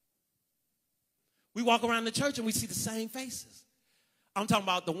 We walk around the church and we see the same faces. I'm talking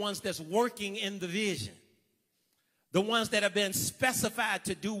about the ones that's working in the vision. The ones that have been specified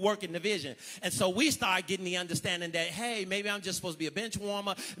to do work in the vision. And so we start getting the understanding that, hey, maybe I'm just supposed to be a bench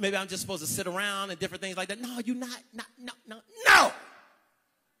warmer. Maybe I'm just supposed to sit around and different things like that. No, you're not. No.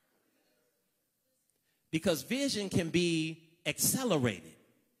 Because vision can be accelerated.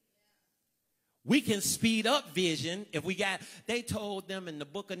 We can speed up vision if we got, they told them in the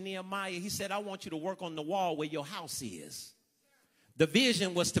book of Nehemiah, he said, I want you to work on the wall where your house is. The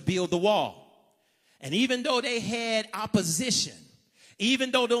vision was to build the wall. And even though they had opposition,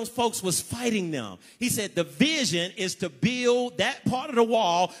 even though those folks was fighting them, he said the vision is to build that part of the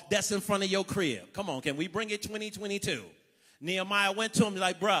wall that's in front of your crib. Come on, can we bring it 2022? Nehemiah went to him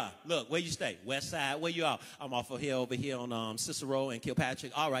like, bruh, look, where you stay? West side, where you are? I'm off of here over here on Cicero and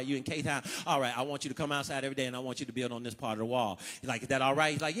Kilpatrick. All right, you in K-Town? All right, I want you to come outside every day and I want you to build on this part of the wall. He's like, is that all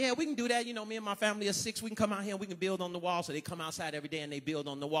right? He's like, yeah, we can do that. You know, me and my family are 6. We can come out here and we can build on the wall. So they come outside every day and they build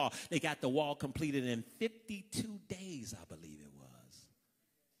on the wall. They got the wall completed in 52 days, I believe it was.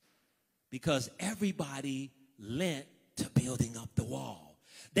 Because everybody lent to building up the wall.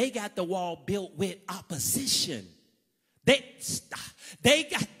 They got the wall built with opposition. They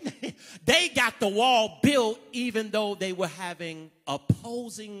got the wall built even though they were having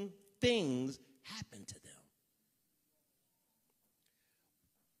opposing things happen to them.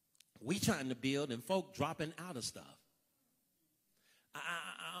 We trying to build and folk dropping out of stuff.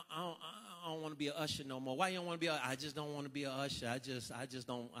 I don't want to be an usher no more. Why you don't want to be a, I just don't want to be an usher. I'm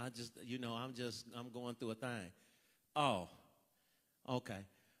going through a thing. Oh, okay.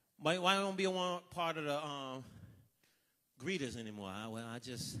 Why don't be one part of the greeters anymore? I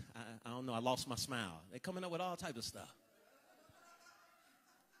don't know. I lost my smile. They're coming up with all types of stuff.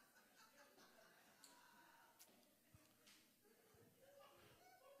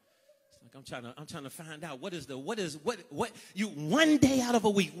 It's like I'm trying to find out what you 1 day out of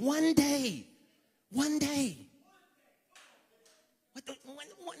a week, 1 day.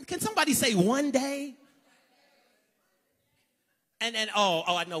 Can somebody say 1 day? And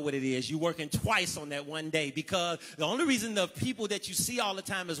I know what it is. You're working twice on that 1 day because the only reason the people that you see all the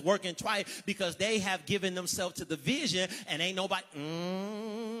time is working twice because they have given themselves to the vision and ain't nobody,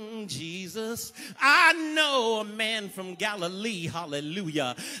 Jesus. I know a man from Galilee.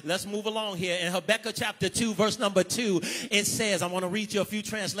 Hallelujah. Let's move along here. In Habakkuk chapter 2, verse number 2, it says, I want to read you a few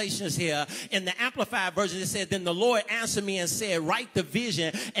translations here. In the Amplified version, it said, then the Lord answered me and said, write the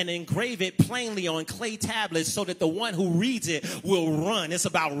vision and engrave it plainly on clay tablets so that the one who reads it will run. It's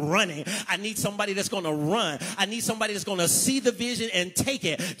about running. I need somebody that's going to run. I need somebody that's going to see the vision and take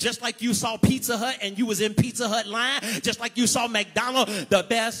it. Just like you saw Pizza Hut and you was in Pizza Hut line. Just like you saw McDonald's. The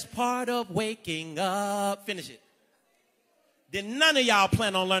best part of waking up. Finish it. Then none of y'all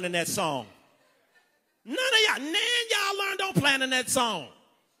plan on learning that song. None of y'all don't plan on that song.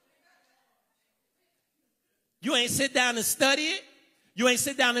 You ain't sit down and study it. You ain't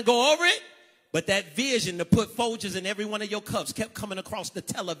sit down and go over it. But that vision to put Folgers in every one of your cups kept coming across the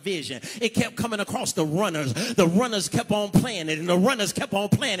television. It kept coming across the runners. The runners kept on playing it, and the runners kept on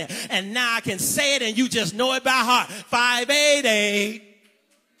playing it. And now I can say it, and you just know it by heart. 588.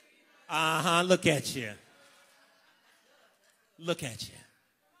 Look at you. Look at you.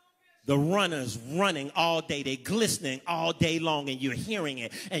 The runners running all day. They're glistening all day long, and you're hearing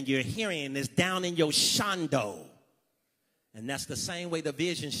it. And you're hearing this down in your shondo. And that's the same way the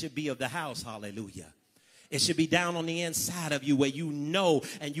vision should be of the house. Hallelujah. It should be down on the inside of you where you know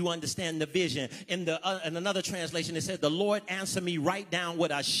and you understand the vision. In another translation, it said, the Lord answered me, write down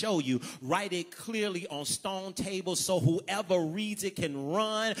what I show you. Write it clearly on stone tables so whoever reads it can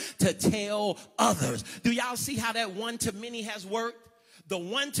run to tell others. Do y'all see how that one-to-many has worked? The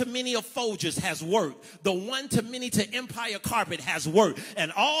one-to-many of Folgers has worked. The one-to-many to Empire Carpet has worked.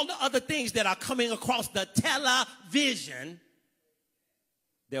 And all the other things that are coming across the television,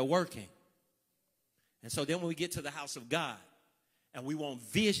 they're working. And so then when we get to the house of God and we want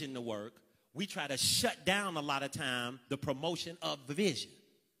vision to work, we try to shut down a lot of time the promotion of the vision.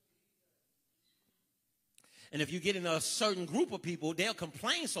 And if you get in a certain group of people, they'll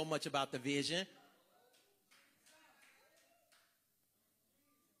complain so much about the vision.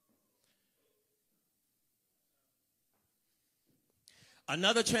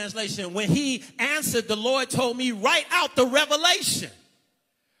 Another translation, when he answered, the Lord told me, write out the revelation.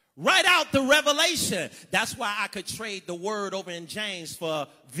 Write out the revelation. That's why I could trade the word over in James for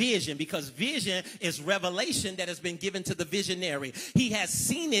vision, because vision is revelation that has been given to the visionary. He has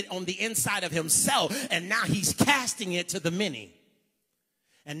seen it on the inside of himself, and now he's casting it to the many.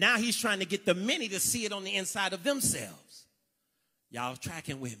 And now he's trying to get the many to see it on the inside of themselves. Y'all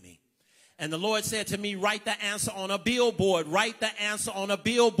tracking with me? And the Lord said to me, write the answer on a billboard. Write the answer on a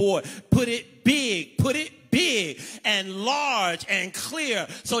billboard. Put it big and large and clear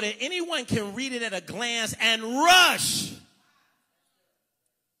so that anyone can read it at a glance and rush.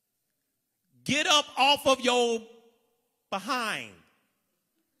 Get up off of your behind.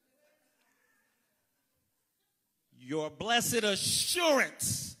 Your blessed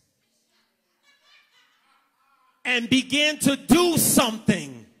assurance. And begin to do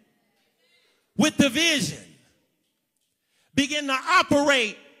something with the vision. Begin to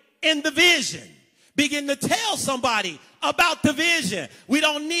operate in the vision. Begin to tell somebody about the vision. We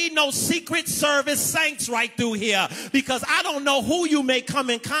don't need no secret service saints right through here, because I don't know who you may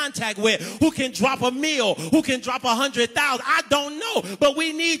come in contact with who can drop a meal, who can drop 100,000. I don't know, but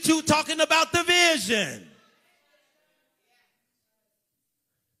we need you talking about the vision.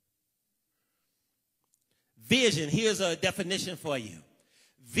 Vision, here's a definition for you.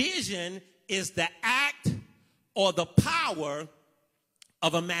 Vision is the act or the power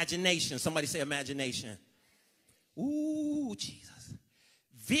of imagination. Somebody say imagination. Ooh, Jesus.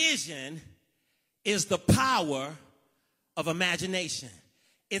 Vision is the power of imagination.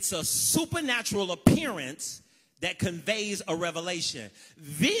 It's a supernatural appearance that conveys a revelation.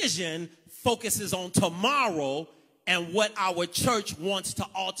 Vision focuses on tomorrow and what our church wants to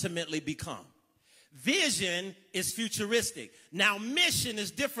ultimately become. Vision is futuristic. Now, mission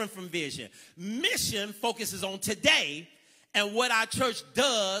is different from vision. Mission focuses on today and what our church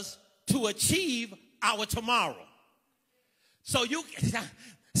does to achieve our tomorrow. So you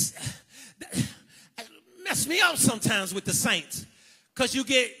mess me up sometimes with the saints, because you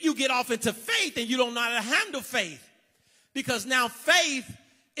get off into faith and you don't know how to handle faith, because now faith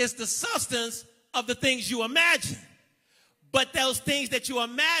is the substance of the things you imagine. But those things that you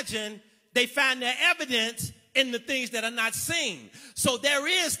imagine, they find their evidence in the things that are not seen. So there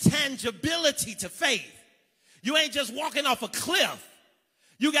is tangibility to faith. You ain't just walking off a cliff.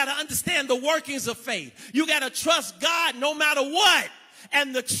 You got to understand the workings of faith. You got to trust God no matter what.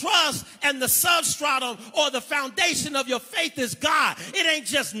 And the trust and the substratum or the foundation of your faith is God. It ain't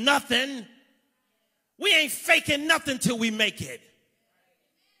just nothing. We ain't faking nothing till we make it.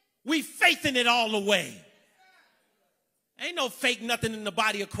 We faithing it all the way. Ain't no fake nothing in the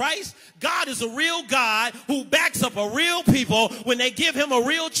body of Christ. God is a real God who backs up a real people when they give him a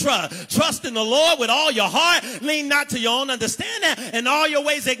real trust. Trust in the Lord with all your heart. Lean not to your own understanding. In all your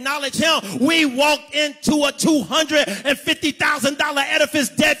ways acknowledge him. We walked into a $250,000 edifice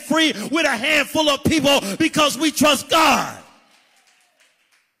debt free with a handful of people because we trust God.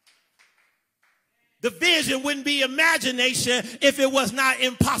 The vision wouldn't be imagination if it was not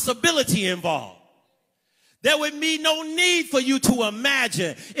impossibility involved. There would be no need for you to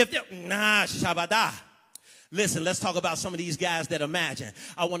imagine. Shabbadah. Listen, let's talk about some of these guys that imagine.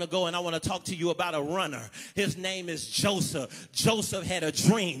 I want to go and I want to talk to you about a runner. His name is Joseph. Joseph had a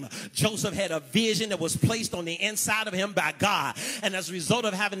dream. Joseph had a vision that was placed on the inside of him by God. And as a result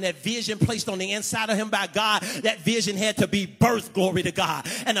of having that vision placed on the inside of him by God, that vision had to be birthed, glory to God.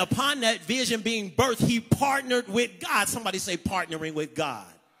 And upon that vision being birthed, he partnered with God. Somebody say partnering with God.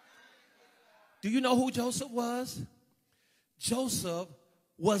 Do you know who Joseph was? Joseph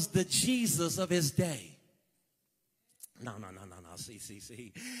was the Jesus of his day. No.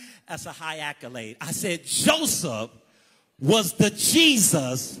 See. That's a high accolade. I said Joseph was the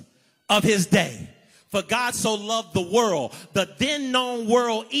Jesus of his day. For God so loved the world. The then known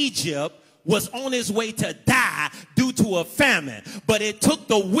world Egypt was on his way to die due to a famine. But it took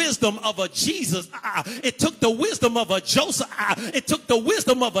the wisdom of a Jesus. It took the wisdom of a Joseph. It took the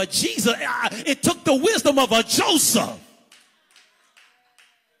wisdom of a Jesus. It took the wisdom of a Joseph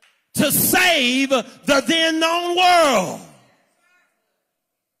to save the then known world.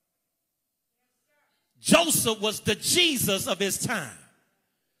 Joseph was the Jesus of his time.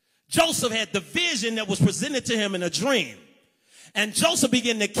 Joseph had the vision that was presented to him in a dream. And Joseph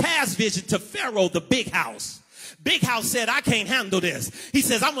began to cast vision to Pharaoh, the big house. Big house said, I can't handle this. He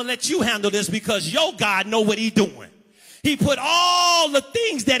says, I'm going to let you handle this because your God know what he's doing. He put all the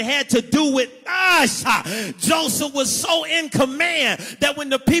things that had to do with Joseph was so in command that when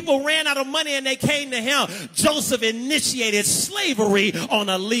the people ran out of money and they came to him, Joseph initiated slavery on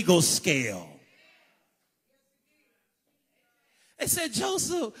a legal scale. They said,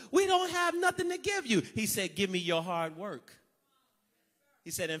 Joseph, we don't have nothing to give you. He said, give me your hard work. He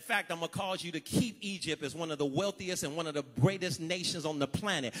said, in fact, I'm going to cause you to keep Egypt as one of the wealthiest and one of the greatest nations on the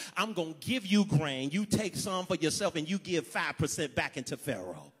planet. I'm going to give you grain. You take some for yourself and you give 5% back into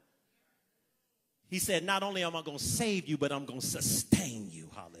Pharaoh. He said, not only am I going to save you, but I'm going to sustain you.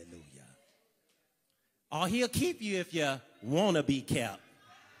 Hallelujah. Or he'll keep you if you want to be kept.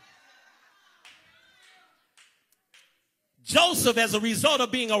 Joseph, as a result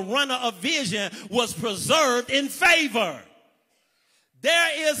of being a runner of vision, was preserved in favor.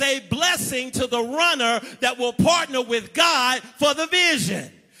 There is a blessing to the runner that will partner with God for the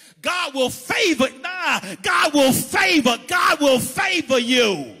vision. God will favor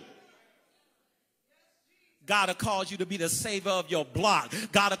you. God will cause you to be the savior of your block.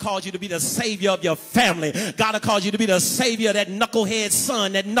 God will cause you to be the savior of your family. God will cause you to be the savior of that knucklehead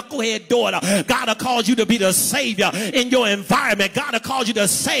son, that knucklehead daughter. God will cause you to be the savior in your environment. God will cause you to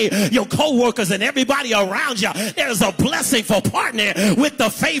save your co-workers and everybody around you. There's a blessing for partnering with the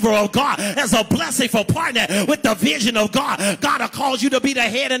favor of God. There's a blessing for partnering with the vision of God. God will cause you to be the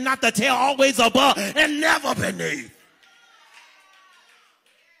head and not the tail, always above and never beneath.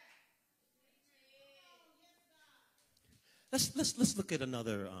 Let's look at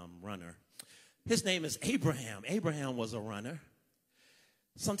another runner. His name is Abraham. Abraham was a runner.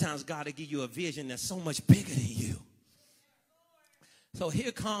 Sometimes God will give you a vision that's so much bigger than you. So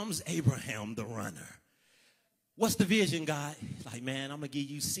here comes Abraham, the runner. What's the vision, God? Like, man, I'm going to give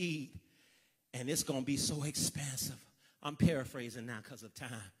you seed, and it's going to be so expansive. I'm paraphrasing now because of time.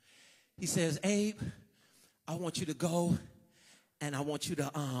 He says, Abe, I want you to go, and I want you to,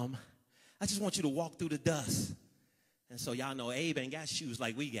 I just want you to walk through the dust. And so y'all know Abe ain't got shoes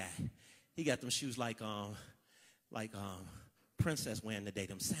like we got. He got them shoes like Princess wearing today,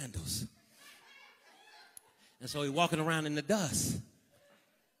 them sandals. And so he walking around in the dust.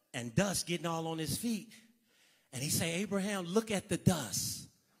 And dust getting all on his feet. And he say, Abraham, look at the dust.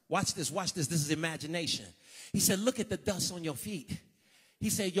 Watch this, this is imagination. He said, look at the dust on your feet. He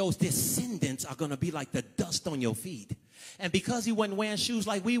said, your descendants are going to be like the dust on your feet. And because he wasn't wearing shoes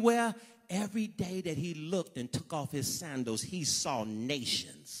like we wear, every day that he looked and took off his sandals, he saw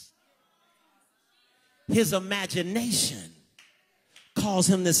nations. His imagination caused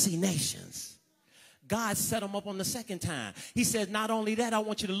him to see nations. God set him up on the second time. He said, not only that, I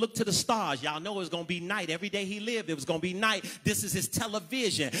want you to look to the stars. Y'all know it's going to be night. Every day he lived, it was going to be night. This is his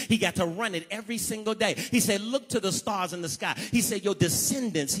television. He got to run it every single day. He said, look to the stars in the sky. He said, your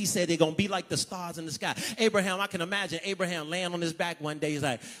descendants, he said, they're going to be like the stars in the sky. Abraham, I can imagine Abraham laying on his back one day. He's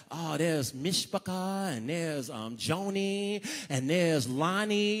like, oh, there's Mishpachah, and there's Joni, and there's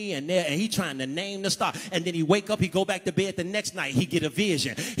Lonnie, and he trying to name the star. And then he wake up, he go back to bed the next night. He get a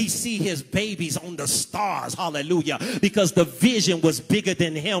vision. He see his babies on the stars, hallelujah, because the vision was bigger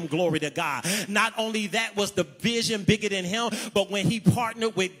than him, glory to God. Not only that was the vision bigger than him, but when he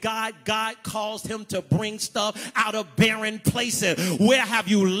partnered with God, God caused him to bring stuff out of barren places. Where have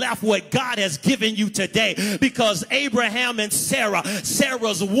you left what God has given you today? Because Abraham and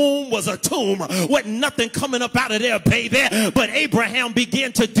Sarah's womb was a tomb. Wasn't nothing coming up out of there, baby. But Abraham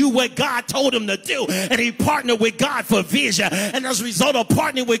began to do what God told him to do, and he partnered with God for vision. And as a result of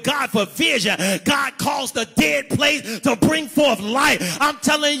partnering with God for vision, God caused a dead place to bring forth life. I'm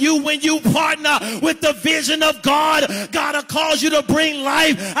telling you, when you partner with the vision of God, God will cause you to bring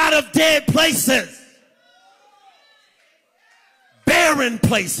life out of dead places, barren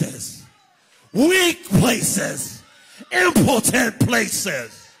places, weak places, impotent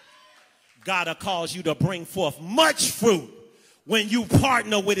places. God will cause you to bring forth much fruit when you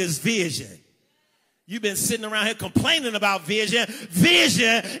partner with his vision. You've been sitting around here complaining about vision.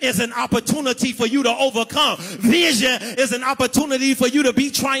 Vision is an opportunity for you to overcome. Vision is an opportunity for you to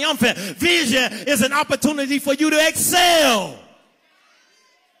be triumphant. Vision is an opportunity for you to excel.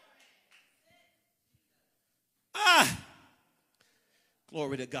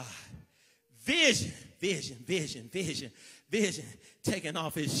 Glory to God. Vision. Taking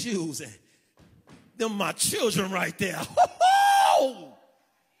off his shoes, and them my children right there.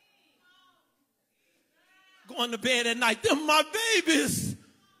 Going to bed at night, them my babies.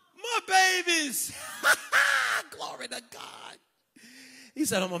 Glory to God. He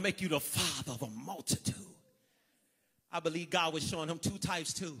said, I'm going to make you the father of a multitude. I believe God was showing him two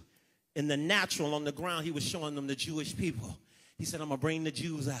types too. In the natural, on the ground, he was showing them the Jewish people. He said, I'm going to bring the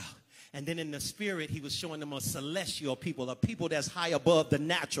Jews out. And then in the spirit, he was showing them a celestial people, a people that's high above the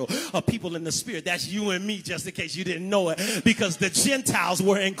natural, a people in the spirit. That's you and me, just in case you didn't know it, because the Gentiles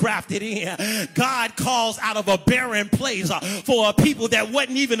were engrafted in. God calls out of a barren place for a people that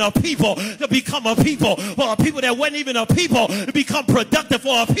wasn't even a people to become a people, for a people that wasn't even a people to become productive,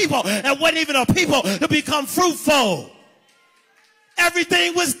 for a people that wasn't even a people to become fruitful.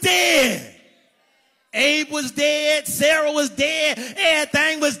 Everything was dead. Abe was dead, Sarah was dead,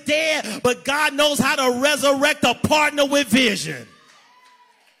 everything was dead, but God knows how to resurrect a partner with vision.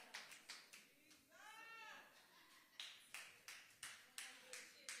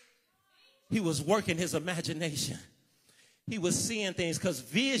 He was working his imagination. He was seeing things, because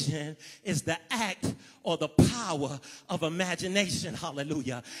vision is the act or the power of imagination.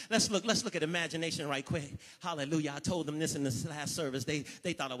 Hallelujah. Let's look at imagination right quick. Hallelujah. I told them this in the last service. They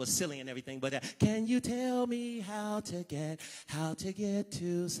thought I was silly and everything, but can you tell me how to get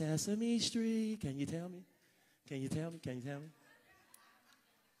to Sesame Street? Can you tell me? Can you tell me? Can you tell me?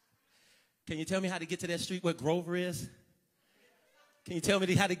 Can you tell me how to get to that street where Grover is? Can you tell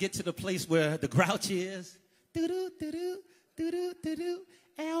me how to get to the place where the Grouch is? Do-do, do-do, do-do, do-do,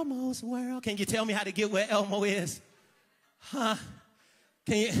 Elmo's world. Can you tell me how to get where Elmo is? Huh?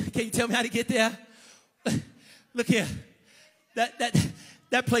 Can you tell me how to get there? Look here.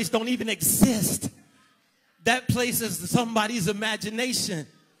 That place don't even exist. That place is somebody's imagination.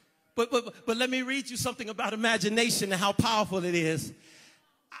 But let me read you something about imagination and how powerful it is.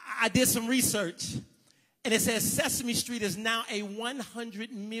 I did some research. And it says Sesame Street is now a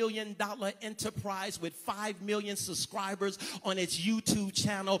 $100 million enterprise with 5 million subscribers on its YouTube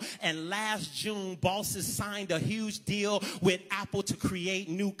channel. And last June, bosses signed a huge deal with Apple to create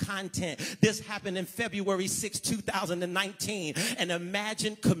new content. This happened in February 6, 2019. And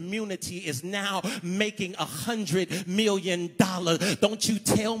Imagine Community is now making $100 million. Don't you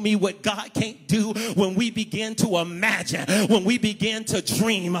tell me what God can't do when we begin to imagine, when we begin to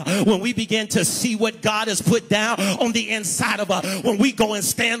dream, when we begin to see what God is put down on the inside of us. When we go and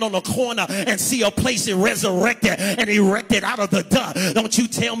stand on a corner and see a place resurrected and erected out of the dust. Don't you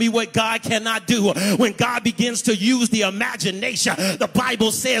tell me what God cannot do. When God begins to use the imagination, the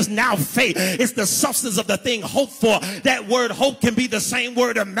Bible says now faith is the substance of the thing hoped for. That word hope can be the same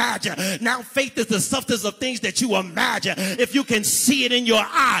word imagine. Now faith is the substance of things that you imagine. If you can see it in your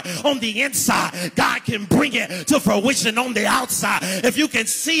eye on the inside, God can bring it to fruition on the outside. If you can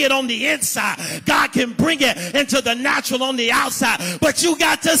see it on the inside, God can bring it into the natural on the outside, but you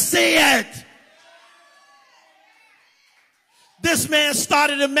got to see it. This man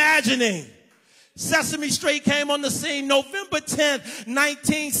started imagining. Sesame Street came on the scene November 10th,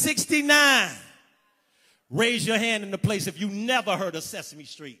 1969. Raise your hand in the place if you never heard of Sesame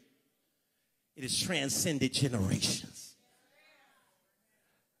Street. It has transcended generations.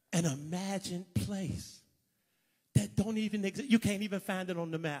 An imagined place that don't even exist. You can't even find it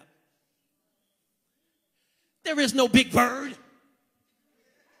on the map. There is no Big Bird.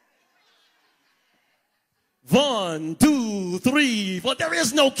 1, 2, 3, 4. There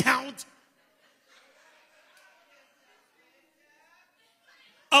is no count.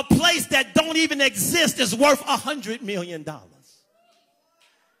 A place that don't even exist is worth $100 million.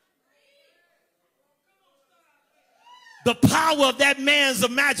 The power of that man's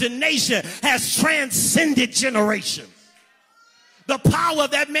imagination has transcended generations. The power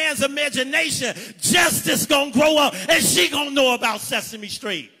of that man's imagination. Justice gonna grow up and she gonna know about Sesame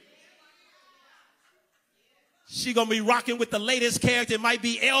Street. She gonna be rocking with the latest character. It might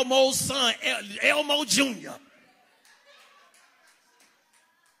be Elmo's son, Elmo Jr.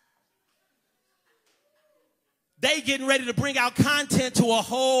 They getting ready to bring out content to a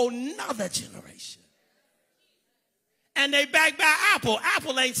whole nother generation. And they backed by Apple.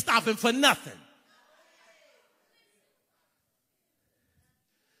 Apple ain't stopping for nothing.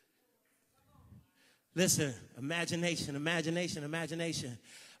 Listen, imagination, imagination, imagination,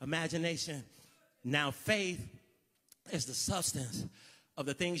 imagination. Now faith is the substance of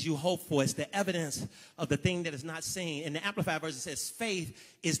the things you hope for. It's the evidence of the thing that is not seen. In the Amplified version, it says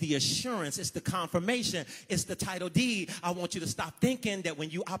faith is the assurance. It's the confirmation. It's the title deed. I want you to stop thinking that when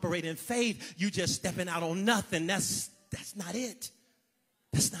you operate in faith, you just stepping out on nothing. That's not it.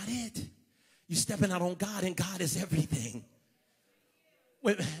 That's not it. You're stepping out on God, and God is everything.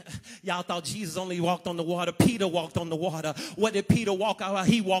 Y'all thought Jesus only walked on the water. Peter walked on the water. What did Peter walk out?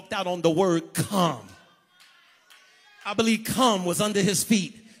 He walked out on the word come. I believe come was under his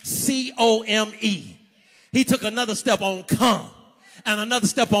feet. C-O-M-E. He took another step on come. and another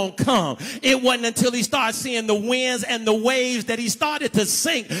step on come. It wasn't until he started seeing the winds and the waves that he started to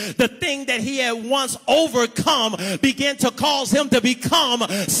sink. The thing that he had once overcome began to cause him to become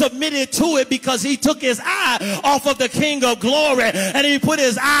submitted to it, because he took his eye off of the King of Glory and he put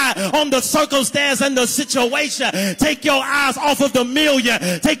his eye on the circumstance and the situation. Take your eyes off of the million.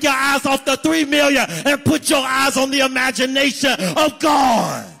 Take your eyes off the 3 million and put your eyes on the imagination of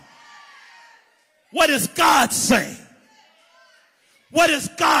God. What is God saying? What is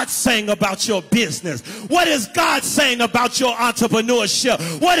God saying about your business? What is God saying about your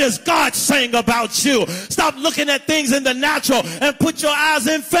entrepreneurship? What is God saying about you? Stop looking at things in the natural and put your eyes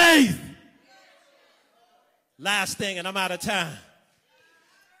in faith. Last thing, and I'm out of time.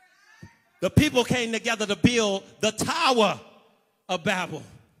 The people came together to build the Tower of Babel.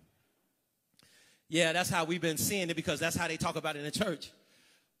 Yeah, that's how we've been seeing it, because that's how they talk about it in the church.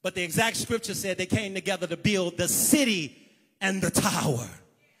 But the exact scripture said they came together to build the city and the tower.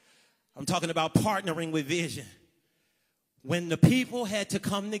 I'm talking about partnering with vision. When the people had to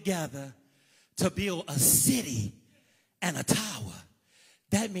come together to build a city and a tower,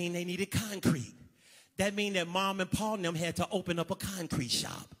 that means they needed concrete. That means that Mom and Pa and them had to open up a concrete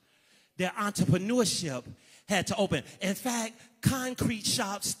shop. Their entrepreneurship had to open. In fact, concrete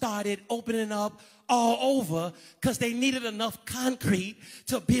shops started opening up all over because they needed enough concrete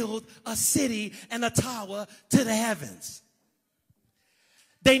to build a city and a tower to the heavens.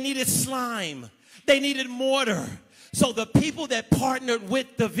 They needed slime. They needed mortar. So the people that partnered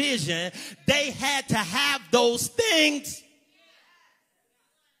with the vision, they had to have those things.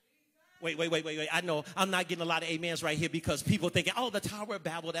 Wait. I know I'm not getting a lot of amens right here, because people thinking, oh, the Tower of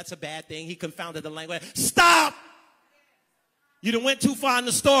Babel, that's a bad thing. He confounded the language. Stop. You done went too far in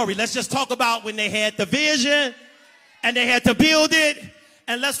the story. Let's just talk about when they had the vision and they had to build it.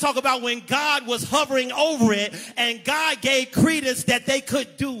 And let's talk about when God was hovering over it and God gave credence that they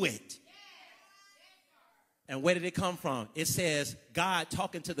could do it. And where did it come from? It says God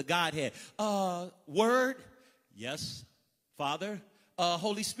talking to the Godhead. Word? Yes, Father.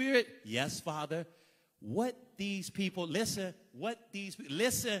 Holy Spirit? Yes, Father. What these people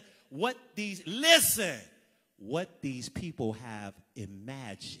have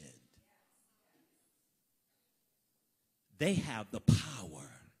imagined. They have the power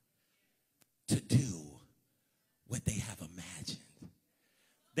to do what they have imagined.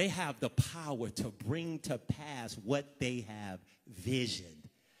 They have the power to bring to pass what they have visioned,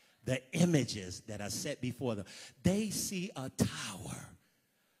 the images that are set before them. They see a tower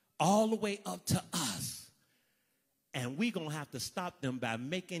all the way up to us, and we're going to have to stop them by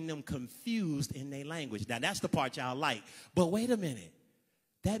making them confused in their language. Now, that's the part y'all like. But wait a minute.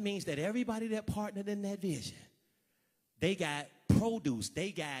 That means that everybody that partnered in that vision, they got produce,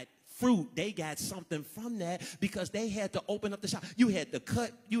 they got fruit, they got something from that, because they had to open up the shop. You had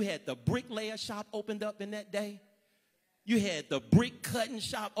the bricklayer shop opened up in that day. You had the brick cutting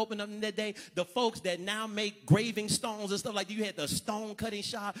shop opened up in that day. The folks that now make graving stones and stuff like that. You had the stone cutting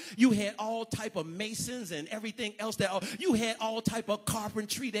shop. You had all type of masons and everything else. You had all type of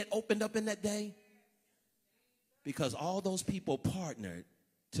carpentry that opened up in that day. Because all those people partnered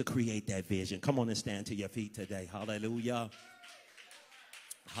to create that vision. Come on and stand to your feet today. Hallelujah.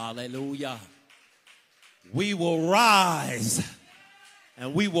 Hallelujah. We will rise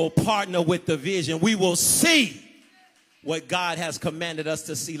and we will partner with the vision. We will see what God has commanded us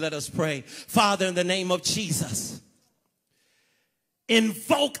to see. Let us pray. Father, in the name of Jesus,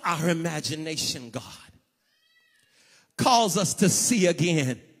 invoke our imagination, God. Cause us to see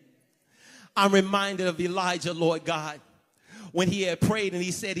again. I'm reminded of Elijah, Lord God, when he had prayed and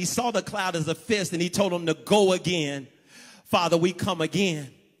he said he saw the cloud as a fist and he told him to go again. Father, we come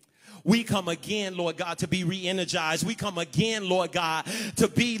again. We come again, Lord God, to be re-energized. We come again, Lord God, to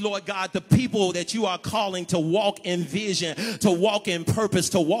be, Lord God, the people that you are calling to walk in vision, to walk in purpose,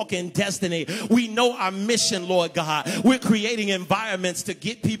 to walk in destiny. We know our mission, Lord God. We're creating environments to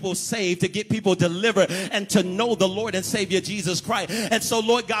get people saved, to get people delivered, and to know the Lord and Savior Jesus Christ. And so,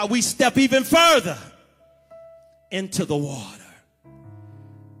 Lord God, we step even further into the water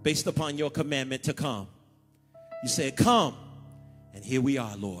based upon your commandment to come. You said, come, and here we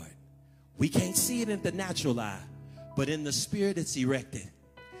are, Lord. We can't see it in the natural eye, but in the spirit it's erected.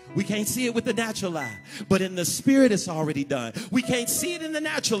 We can't see it with the natural eye, but in the spirit it's already done. We can't see it in the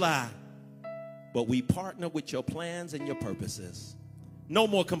natural eye, but we partner with your plans and your purposes. No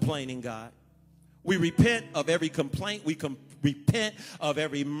more complaining, God. We repent of every complaint. We repent of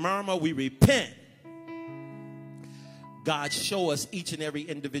every murmur. We repent. God, show us each and every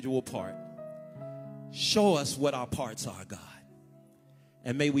individual part. Show us what our parts are, God.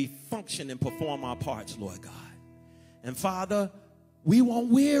 And may we function and perform our parts, Lord God. And Father, We won't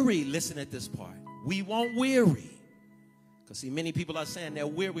weary. Listen at this part. We won't weary. Because see, many people are saying they're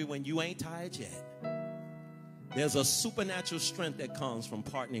weary when you ain't tired yet. There's a supernatural strength that comes from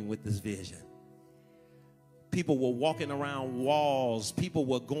partnering with this vision. People were walking around walls. People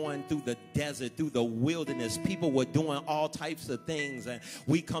were going through the desert, through the wilderness. People were doing all types of things. And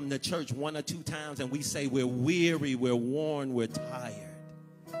we come to church 1 or 2 times and we say we're weary, we're worn, we're tired.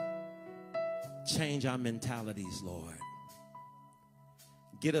 Change our mentalities, Lord.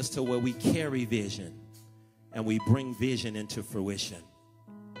 Get us to where we carry vision and we bring vision into fruition.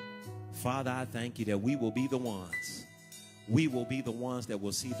 Father, I thank you that we will be the ones. We will be the ones that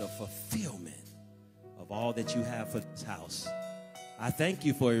will see the fulfillment of all that you have for this house. I thank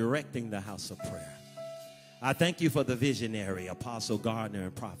you for erecting the house of prayer. I thank you for the visionary, Apostle Gardner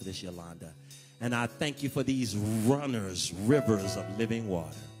and Prophetess Yolanda. And I thank you for these runners, rivers of living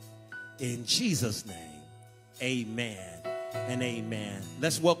water. In Jesus' name, amen and amen.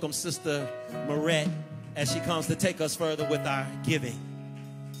 Let's welcome Sister Marette as she comes to take us further with our giving.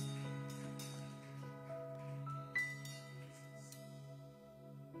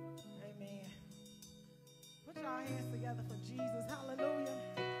 Amen. Put your hands together for Jesus. Hallelujah.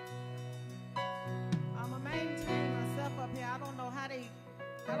 I'm going to maintain myself up here. I don't know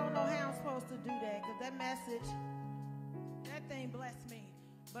how I'm supposed to do that, because that message, that thing blessed me.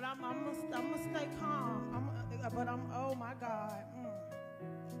 But I'm gonna stay calm. Oh my God.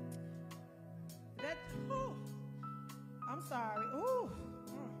 I'm sorry.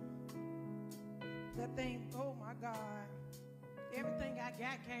 That thing, oh my God. Everything I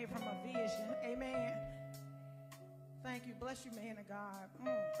got came from a vision. Amen. Thank you. Bless you, man of God.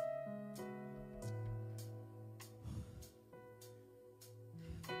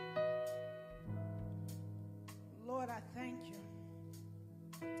 Lord, I thank you.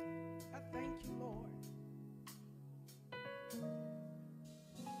 I thank you, Lord.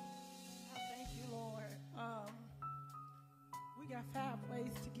 I thank you, Lord. We got 5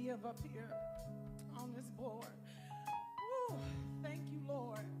 ways to give up here on this board. Woo, thank you,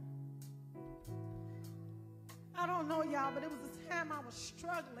 Lord. I don't know, y'all, but it was a time I was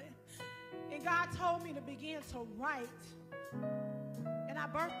struggling, and God told me to begin to write, and I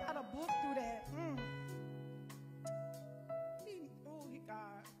birthed out a book through that.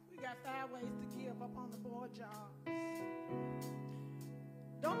 God, we got 5 ways to give up on the board, y'all.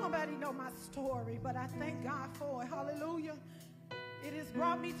 Don't nobody know my story, but I thank God for it. Hallelujah. It has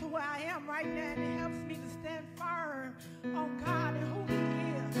brought me to where I am right now, and it helps me to stand firm on God and who He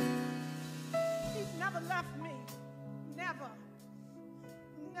is. He's never left me. Never.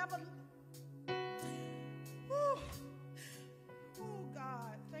 Never. Woo. Oh,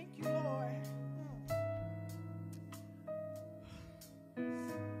 God. Thank you, Lord.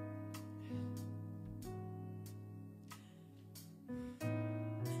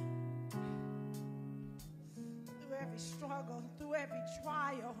 Through every struggle, through every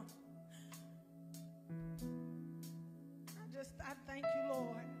trial, I thank you,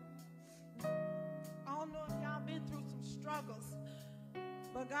 Lord. I don't know if y'all been through some struggles,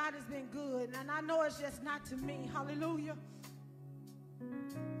 but God has been good, and I know it's just not to me. Hallelujah.